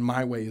and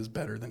my way is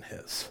better than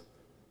his.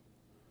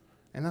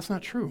 And that's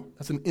not true.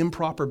 That's an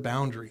improper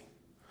boundary.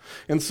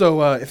 And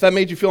so if that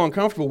made you feel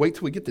uncomfortable, wait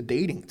till we get to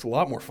dating. It's a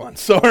lot more fun.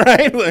 So,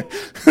 right?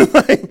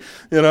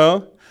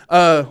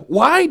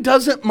 Why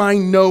doesn't my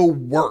no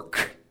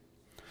work?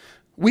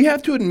 We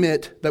have to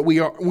admit that we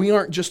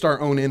aren't just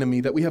our own enemy,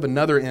 that we have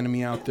another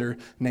enemy out there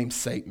named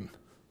Satan.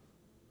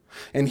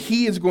 And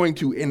he is going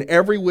to, in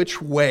every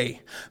which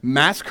way,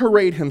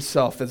 masquerade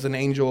himself as an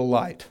angel of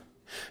light.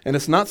 And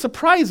it's not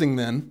surprising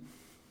then,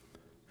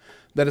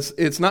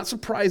 it's not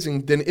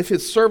surprising then if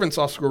his servants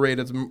masquerade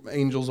as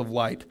angels of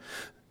light,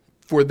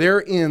 for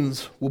their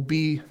ends will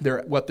be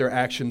what their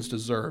actions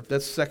deserve.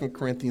 That's 2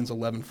 Corinthians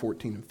 11,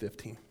 14, and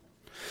 15.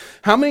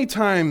 How many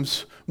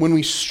times when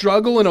we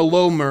struggle in a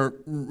low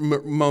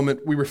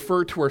moment, we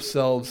refer to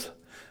ourselves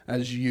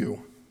as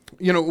you?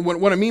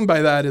 What I mean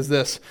by that is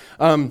this.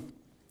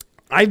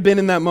 I've been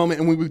in that moment,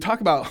 and when we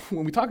talk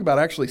about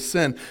actually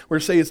sin, where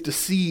we say it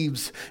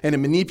deceives and it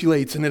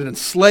manipulates and it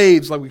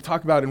enslaves, like we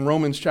talk about in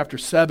Romans chapter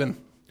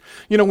 7.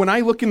 When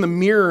I look in the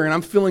mirror and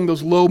I'm feeling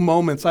those low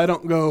moments, I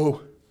don't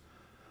go,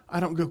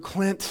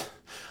 Clint,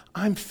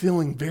 I'm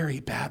feeling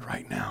very bad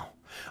right now.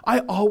 I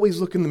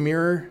always look in the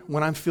mirror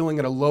when I'm feeling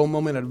at a low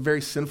moment, at a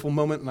very sinful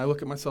moment, and I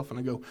look at myself and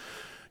I go,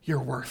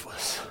 you're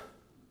worthless.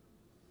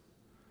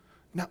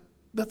 Now,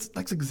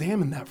 let's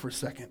examine that for a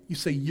second. You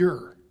say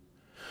you're.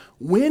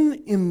 When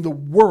in the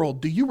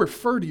world do you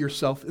refer to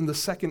yourself in the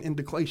second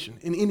indication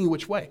in any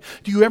which way?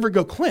 Do you ever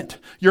go, Clint,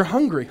 you're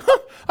hungry?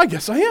 I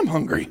guess I am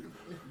hungry.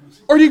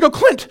 Or do you go,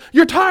 Clint,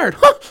 you're tired?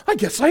 I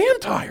guess I am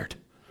tired.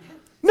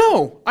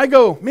 No, I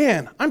go,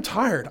 man, I'm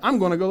tired. I'm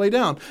going to go lay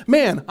down.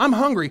 Man, I'm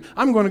hungry.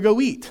 I'm going to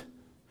go eat.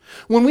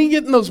 When we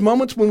get in those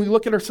moments when we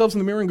look at ourselves in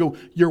the mirror and go,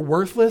 you're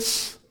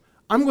worthless,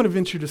 I'm going to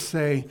venture to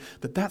say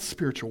that that's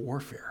spiritual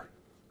warfare.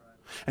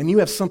 And you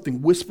have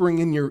something whispering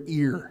in your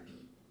ear.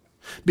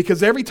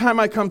 Because every time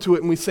I come to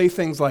it and we say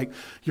things like,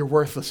 you're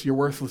worthless, you're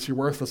worthless, you're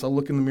worthless, I'll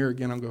look in the mirror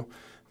again and go,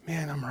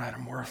 man, I'm right,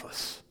 I'm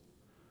worthless.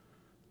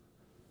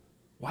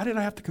 Why did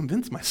I have to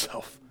convince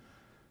myself?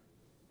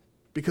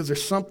 Because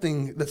there's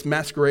something that's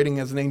masquerading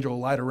as an angel of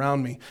light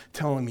around me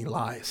telling me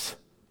lies.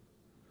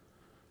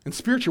 And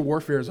spiritual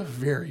warfare is a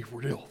very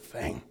real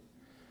thing.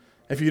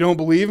 If you don't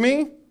believe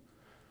me,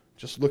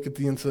 just look at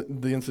the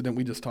incident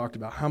we just talked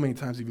about. How many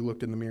times have you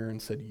looked in the mirror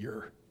and said,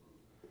 you're?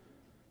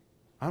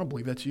 I don't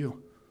believe that's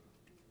you.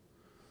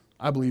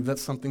 I believe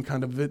that's something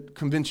kind of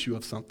convince you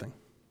of something.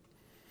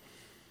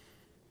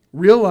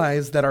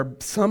 Realize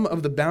that some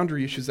of the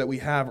boundary issues that we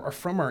have are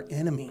from our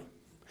enemy.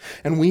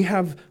 And we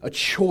have a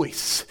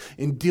choice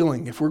in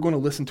dealing if we're going to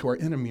listen to our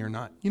enemy or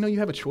not. You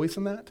have a choice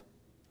in that?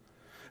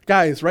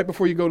 Guys, right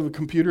before you go to the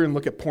computer and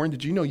look at porn,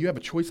 did you know you have a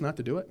choice not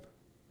to do it?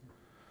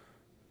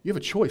 You have a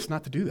choice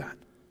not to do that.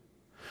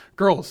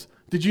 Girls,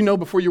 did you know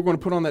before you were going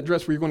to put on that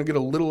dress where you're going to get a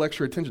little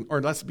extra attention?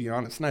 Or let's be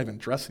honest, it's not even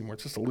dress anymore.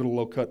 It's just a little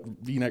low-cut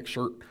V-neck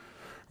shirt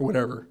or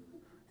whatever.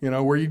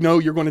 Where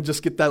you're going to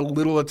just get that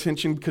little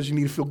attention because you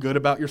need to feel good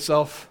about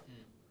yourself.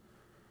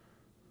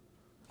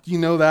 Do you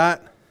know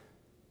that?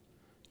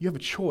 You have a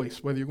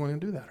choice whether you're going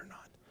to do that or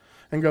not.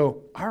 And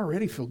go, I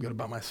already feel good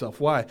about myself.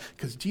 Why?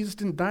 Because Jesus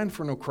didn't die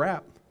for no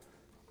crap.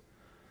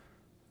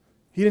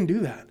 He didn't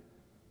do that.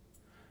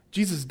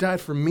 Jesus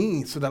died for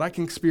me so that I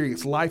can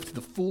experience life to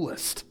the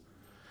fullest.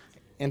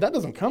 And that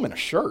doesn't come in a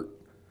shirt.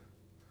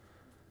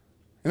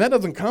 And that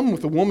doesn't come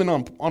with a woman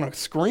on a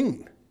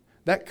screen.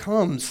 That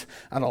comes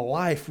out of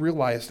life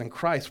realized in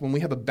Christ when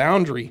we have a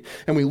boundary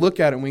and we look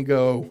at it and we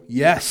go,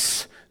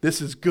 yes,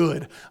 this is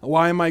good.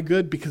 Why am I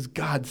good? Because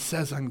God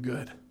says I'm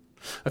good.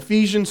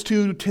 Ephesians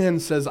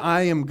 2:10 says,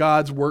 I am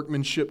God's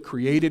workmanship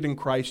created in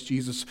Christ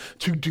Jesus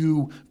to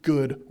do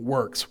good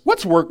works.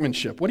 What's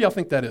workmanship? What do y'all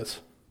think that is?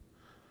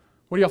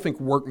 What do y'all think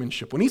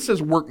workmanship? When he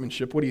says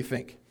workmanship, what do you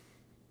think?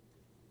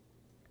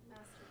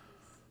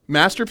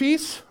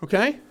 Masterpiece,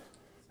 okay.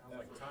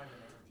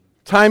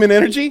 Time and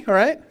energy, all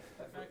right.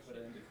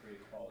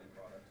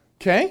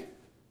 Okay.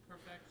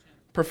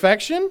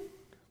 Perfection.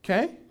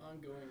 Okay.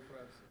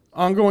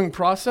 Ongoing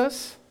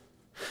process.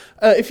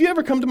 If you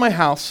ever come to my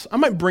house, I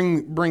might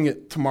bring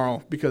it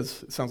tomorrow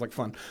because it sounds like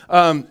fun.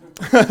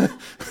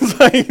 It's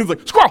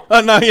like squirrel.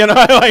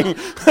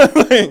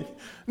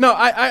 No,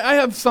 I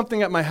have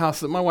something at my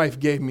house that my wife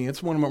gave me.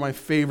 It's one of my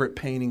favorite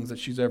paintings that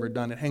she's ever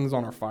done. It hangs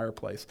on our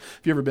fireplace.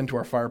 If you've ever been to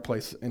our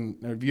fireplace and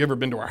if you've ever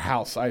been to our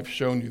house, I've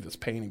shown you this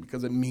painting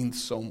because it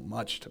means so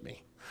much to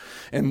me.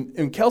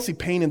 And Kelsey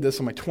painted this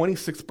on my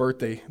 26th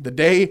birthday, the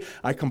day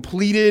I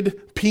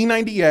completed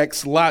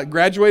P90X,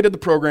 graduated the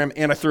program,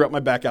 and I threw up my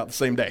back out the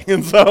same day.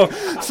 And so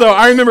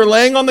I remember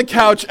laying on the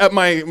couch at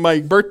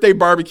my birthday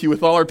barbecue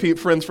with all our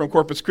friends from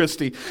Corpus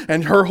Christi,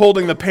 and her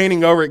holding the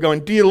painting over it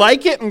going, do you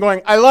like it? And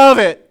going, I love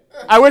it.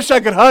 I wish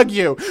I could hug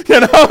you.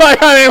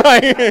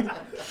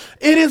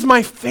 It is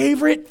my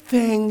favorite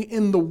thing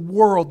in the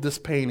world, this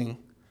painting.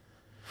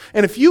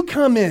 And if you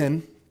come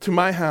in to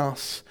my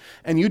house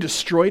and you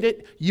destroyed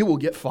it, you will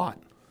get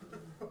fought.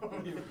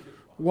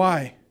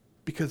 Why?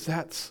 Because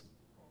that's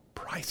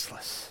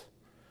priceless.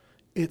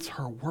 It's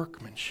her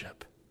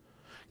workmanship,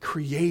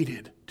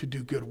 created to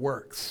do good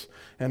works.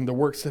 And the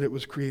works that it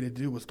was created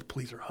to do was to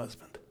please her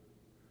husband.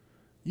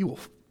 You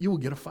will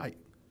get a fight.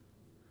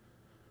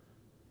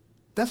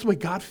 That's the way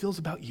God feels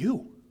about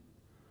you.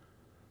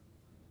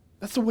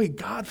 That's the way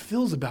God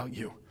feels about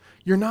you.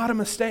 You're not a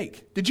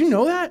mistake. Did you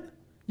know that?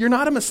 You're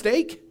not a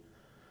mistake?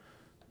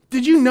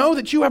 Did you know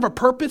that you have a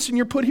purpose and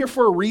you're put here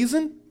for a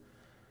reason?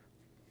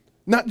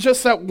 Not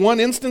just that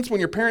one instance when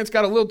your parents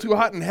got a little too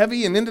hot and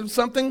heavy and ended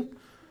something.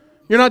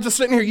 You're not just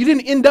sitting here. You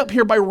didn't end up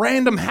here by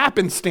random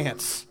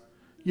happenstance.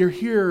 You're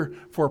here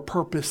for a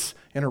purpose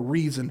and a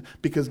reason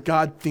because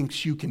God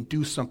thinks you can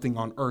do something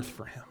on earth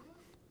for him.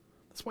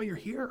 That's why you're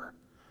here.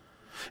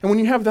 And when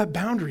you have that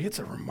boundary, it's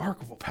a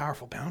remarkable,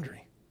 powerful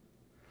boundary.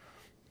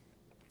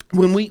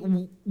 when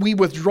we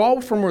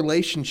withdraw from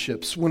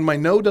relationships, when my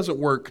no doesn't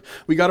work,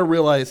 we got to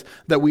realize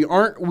that we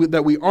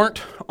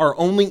aren't our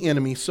only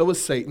enemy. So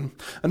is Satan.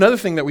 Another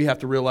thing that we have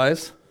to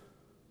realize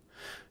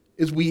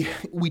is we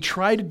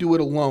try to do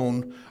it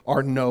alone.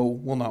 Our no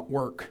will not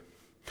work.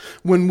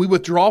 When we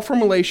withdraw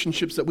from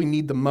relationships that we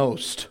need the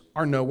most,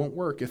 our no won't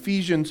work.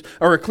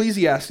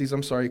 Ecclesiastes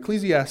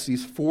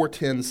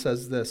 4:10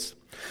 says this: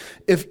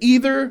 if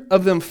either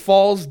of them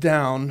falls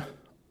down,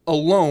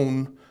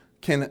 alone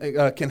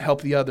can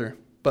help the other,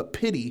 but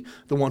pity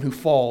the one who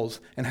falls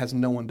and has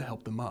no one to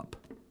help them up.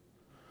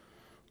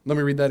 Let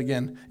me read that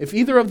again. If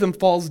either of them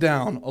falls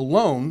down,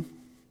 alone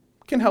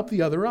can help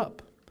the other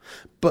up,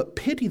 but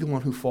pity the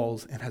one who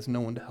falls and has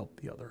no one to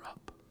help the other up.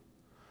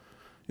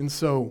 And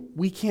so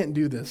we can't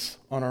do this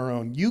on our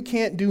own. You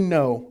can't do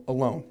no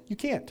alone. You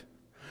can't.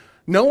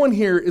 No one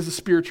here is a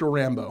spiritual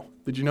Rambo.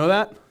 Did you know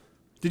that?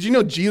 Did you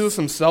know Jesus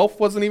himself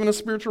wasn't even a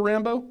spiritual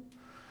Rambo?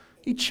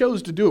 He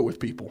chose to do it with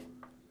people.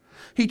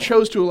 He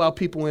chose to allow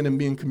people in and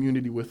be in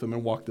community with them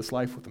and walk this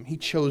life with them. He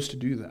chose to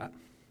do that.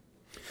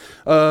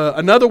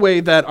 Another way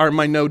that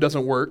my no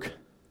doesn't work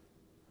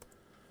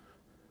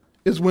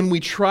is when we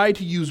try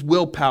to use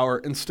willpower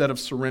instead of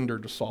surrender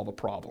to solve a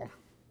problem.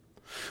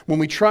 When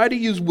we try to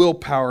use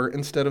willpower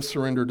instead of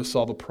surrender to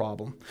solve a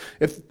problem.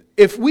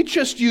 If we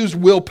just use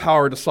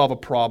willpower to solve a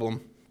problem,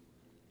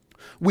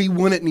 we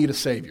wouldn't need a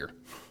savior,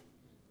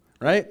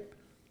 right?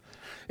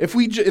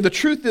 The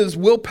truth is,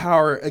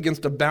 willpower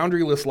against a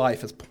boundaryless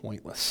life is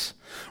pointless.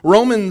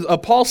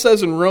 Paul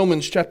says in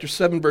Romans chapter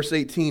 7, verse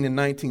 18 and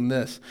 19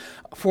 this: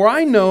 for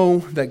I know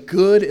that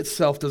good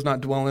itself does not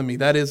dwell in me,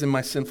 that is, in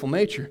my sinful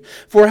nature.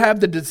 For I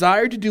have the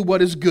desire to do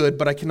what is good,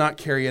 but I cannot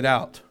carry it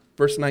out.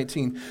 Verse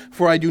 19,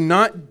 for I do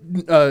not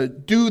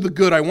do the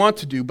good I want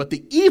to do, but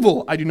the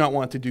evil I do not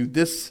want to do,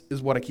 this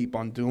is what I keep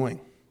on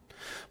doing.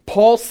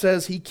 Paul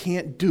says he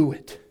can't do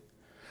it.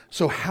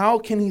 So how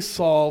can he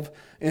solve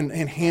and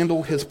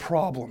handle his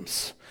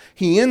problems?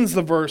 He ends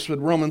the verse with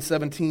Romans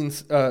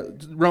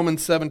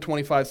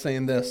 7:25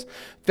 saying this: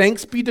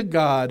 thanks be to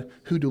God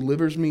who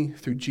delivers me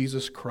through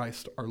Jesus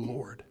Christ our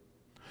Lord.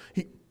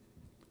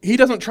 He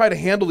doesn't try to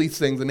handle these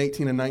things in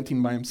 18 and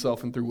 19 by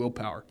himself and through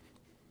willpower.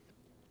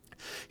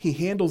 He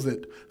handles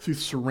it through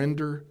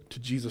surrender to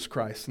Jesus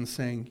Christ and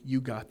saying,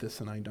 you got this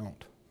and I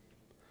don't.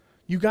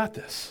 You got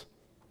this.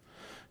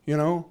 You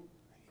know?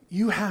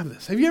 You have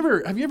this. Have you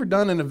ever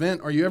done an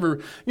event, or you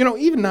ever,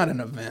 even not an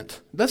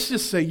event. Let's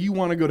just say you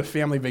want to go to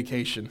family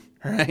vacation,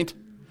 right?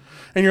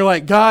 And you're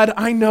like, God,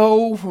 I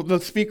know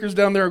the speakers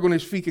down there are going to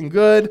be speaking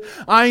good.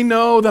 I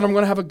know that I'm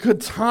going to have a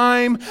good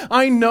time.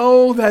 I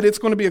know that it's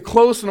going to be and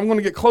I'm going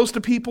to get close to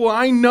people.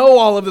 I know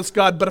all of this,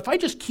 God, but if I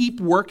just keep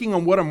working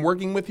on what I'm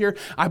working with here,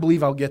 I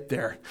believe I'll get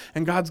there.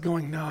 And God's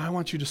going, no, I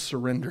want you to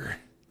surrender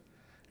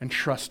and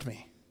trust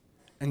me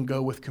and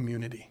go with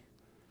community.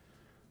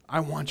 I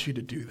want you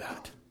to do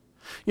that.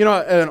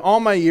 In all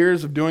my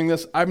years of doing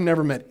this, I've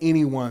never met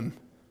anyone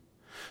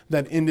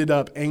that ended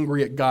up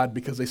angry at God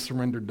because they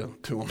surrendered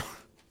to him.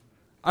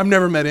 I've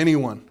never met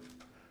anyone.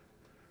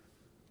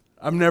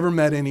 I've never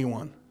met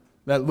anyone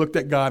that looked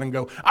at God and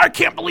go, I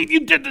can't believe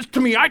you did this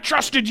to me. I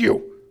trusted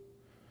you.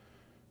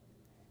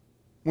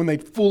 When they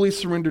fully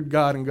surrendered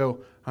God and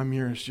go, I'm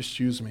yours, just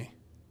use me.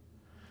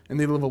 And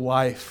they live a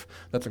life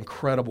that's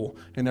incredible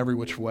in every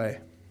which way.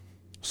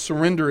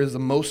 Surrender is the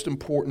most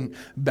important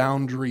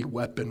boundary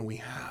weapon we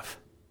have.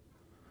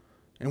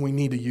 And we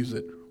need to use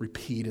it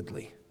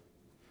repeatedly.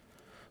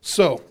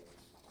 So,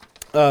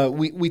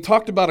 we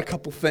talked about a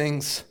couple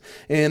things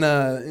in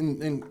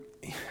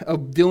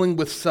dealing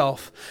with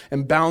self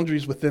and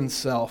boundaries within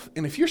self.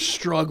 And if you're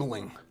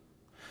struggling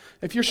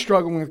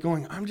with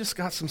going, I'm just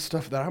got some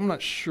stuff that I'm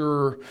not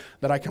sure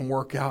that I can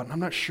work out, and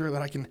I'm not sure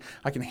that I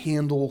can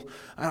handle.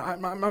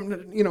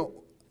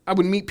 I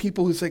would meet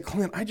people who say,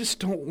 Clint, I just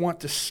don't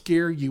want to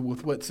scare you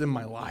with what's in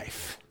my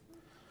life.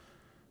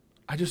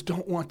 I just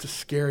don't want to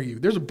scare you.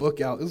 There's a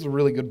book out. This is a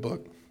really good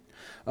book.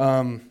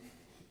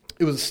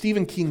 It was a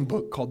Stephen King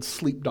book called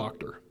Sleep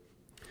Doctor.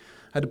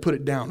 I had to put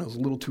it down. It was a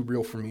little too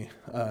real for me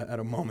at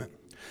a moment.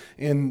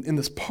 And in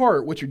this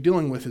part, what you're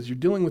dealing with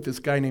this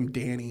guy named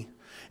Danny.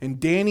 And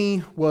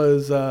Danny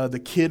was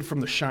the kid from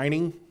The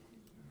Shining.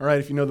 All right,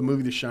 if you know the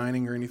movie The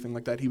Shining or anything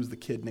like that, he was the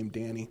kid named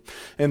Danny.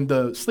 And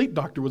the Sleep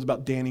Doctor was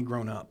about Danny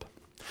grown up.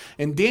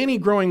 And Danny,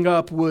 growing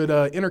up, would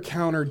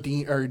encounter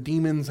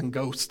demons and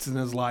ghosts in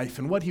his life.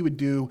 And what he would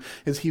do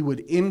is he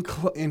would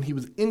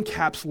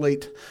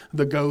encapsulate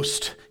the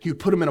ghost. He would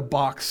put him in a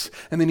box,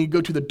 and then he'd go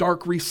to the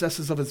dark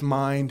recesses of his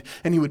mind,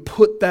 and he would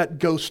put that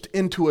ghost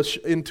into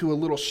a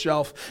little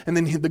shelf. And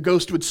then the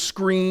ghost would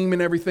scream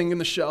and everything in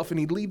the shelf, and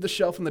he'd leave the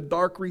shelf in the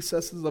dark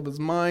recesses of his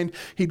mind.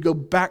 He'd go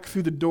back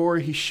through the door.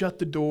 He'd shut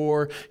the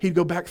door. He'd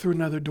go back through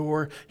another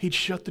door. He'd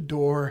shut the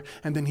door,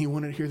 and then he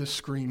wouldn't hear the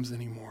screams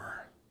anymore.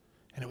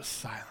 And it was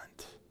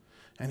silent.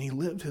 And he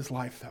lived his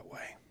life that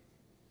way.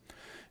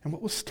 And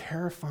what was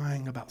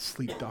terrifying about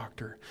Sleep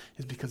Doctor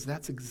is because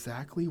that's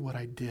exactly what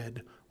I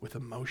did with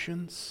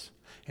emotions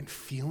and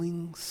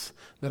feelings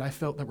that I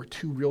felt that were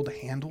too real to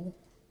handle.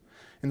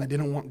 and I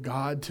didn't want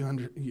God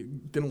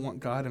didn't want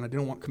God, and I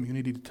didn't want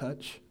community to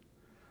touch.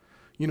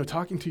 You know,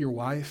 talking to your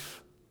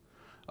wife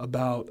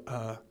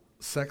about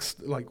sex,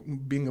 like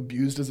being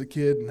abused as a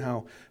kid and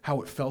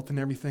how it felt and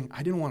everything,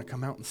 I didn't want to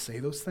come out and say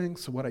those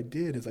things. So what I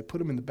did is I put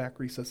them in the back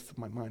recesses of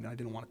my mind, and I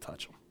didn't want to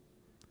touch them.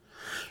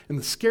 And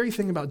the scary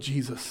thing about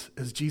Jesus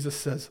is Jesus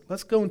says,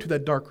 let's go into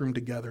that dark room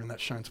together and that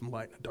shines some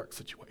light in a dark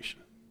situation.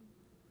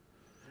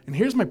 And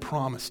here's my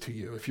promise to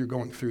you if you're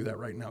going through that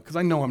right now, because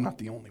I know I'm not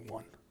the only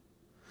one.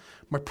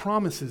 My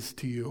promise is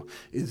to you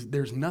is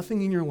there's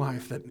nothing in your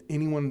life that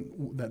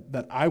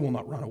that I will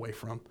not run away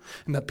from,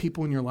 and that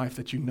people in your life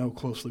that you know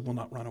closely will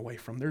not run away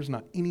from. There's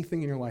not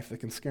anything in your life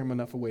that can scare them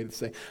enough away to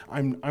say,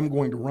 I'm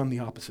going to run the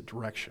opposite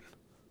direction.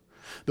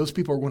 Those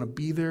people are going to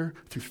be there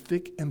through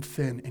thick and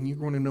thin, and you're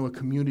going to know a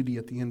community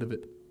at the end of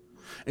it.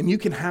 And you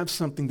can have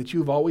something that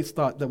you've always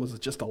thought that was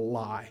just a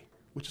lie,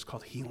 which is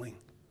called healing.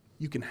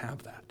 You can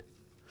have that,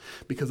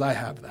 because I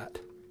have that,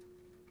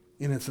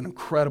 and it's an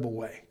incredible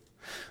way.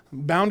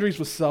 Boundaries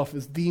with self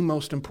is the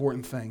most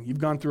important thing. You've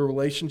gone through a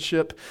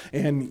relationship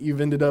and you've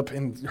ended up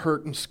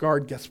hurt and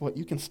scarred. Guess what?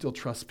 You can still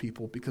trust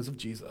people because of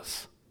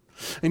Jesus.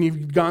 And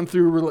you've gone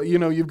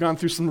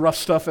through some rough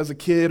stuff as a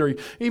kid, or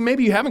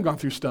maybe you haven't gone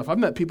through stuff. I've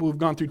met people who've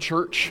gone through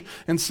church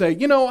and say,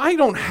 I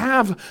don't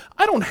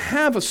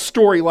have a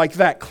story like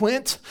that,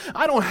 Clint.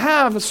 I don't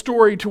have a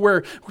story to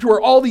where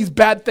all these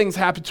bad things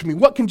happen to me.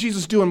 What can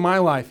Jesus do in my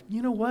life?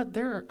 You know what?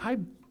 I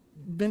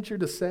venture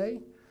to say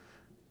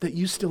that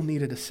you still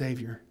needed a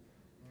Savior.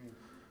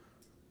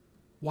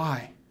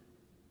 Why?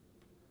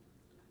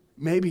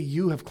 Maybe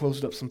you have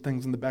closed up some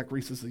things in the back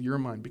recesses of your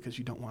mind because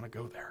you don't want to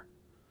go there.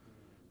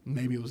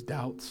 Maybe it was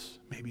doubts.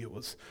 Maybe it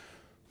was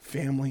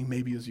family.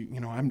 Maybe it was,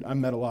 I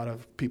met a lot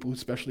of people who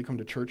especially come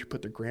to church who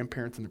put their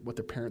grandparents and what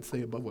their parents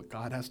say above what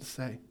God has to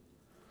say.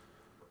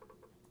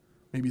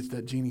 Maybe it's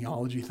that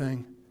genealogy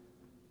thing.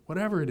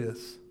 Whatever it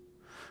is,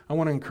 I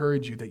want to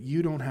encourage you that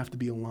you don't have to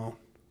be alone.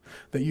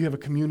 That you have a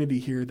community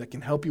here that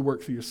can help you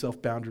work through your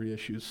self-boundary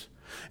issues.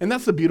 And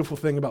that's the beautiful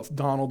thing about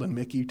Donald and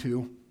Mickey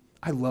too.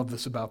 I love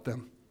this about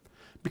them.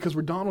 Because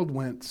where Donald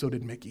went, so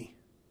did Mickey.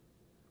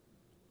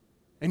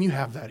 And you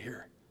have that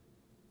here.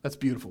 That's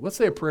beautiful. Let's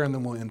say a prayer and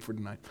then we'll end for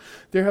tonight.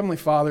 Dear Heavenly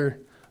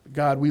Father,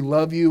 God, we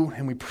love you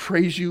and we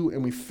praise you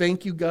and we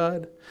thank you,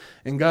 God.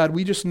 And God,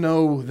 we just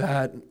know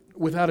that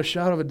without a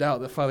shadow of a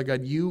doubt that, Father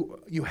God,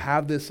 you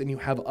have this and you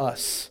have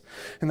us.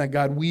 And that,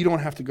 God, we don't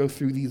have to go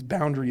through these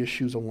boundary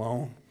issues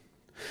alone.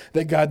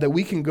 That, God, that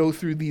we can go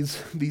through these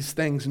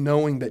things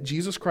knowing that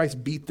Jesus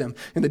Christ beat them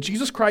and that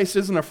Jesus Christ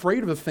isn't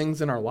afraid of the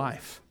things in our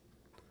life.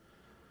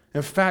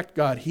 In fact,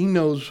 God, he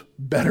knows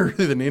better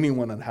than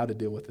anyone on how to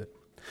deal with it.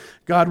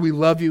 God, we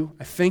love you.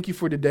 I thank you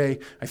for today.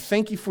 I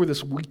thank you for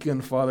this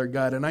weekend, Father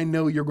God, and I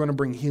know you're going to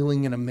bring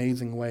healing in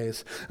amazing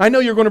ways. I know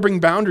you're going to bring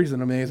boundaries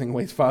in amazing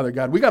ways, Father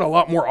God. We got a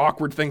lot more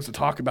awkward things to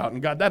talk about,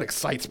 and God, that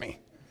excites me.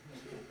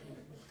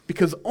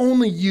 Because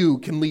only you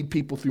can lead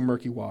people through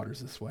murky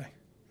waters this way.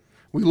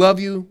 We love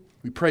you.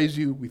 We praise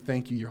you. We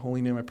thank you. Your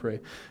holy name I pray.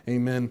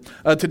 Amen.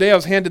 Today I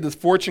was handed this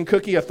fortune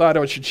cookie. I thought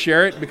I should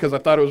share it because I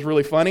thought it was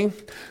really funny.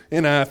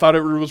 And I thought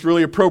it was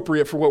really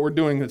appropriate for what we're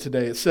doing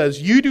today. It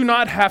says, you do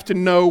not have to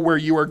know where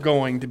you are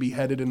going to be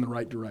headed in the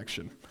right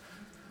direction.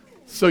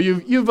 So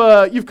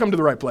you've come to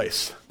the right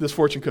place. This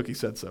fortune cookie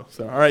said so.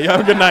 So all right, you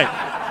have a good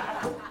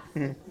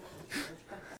night.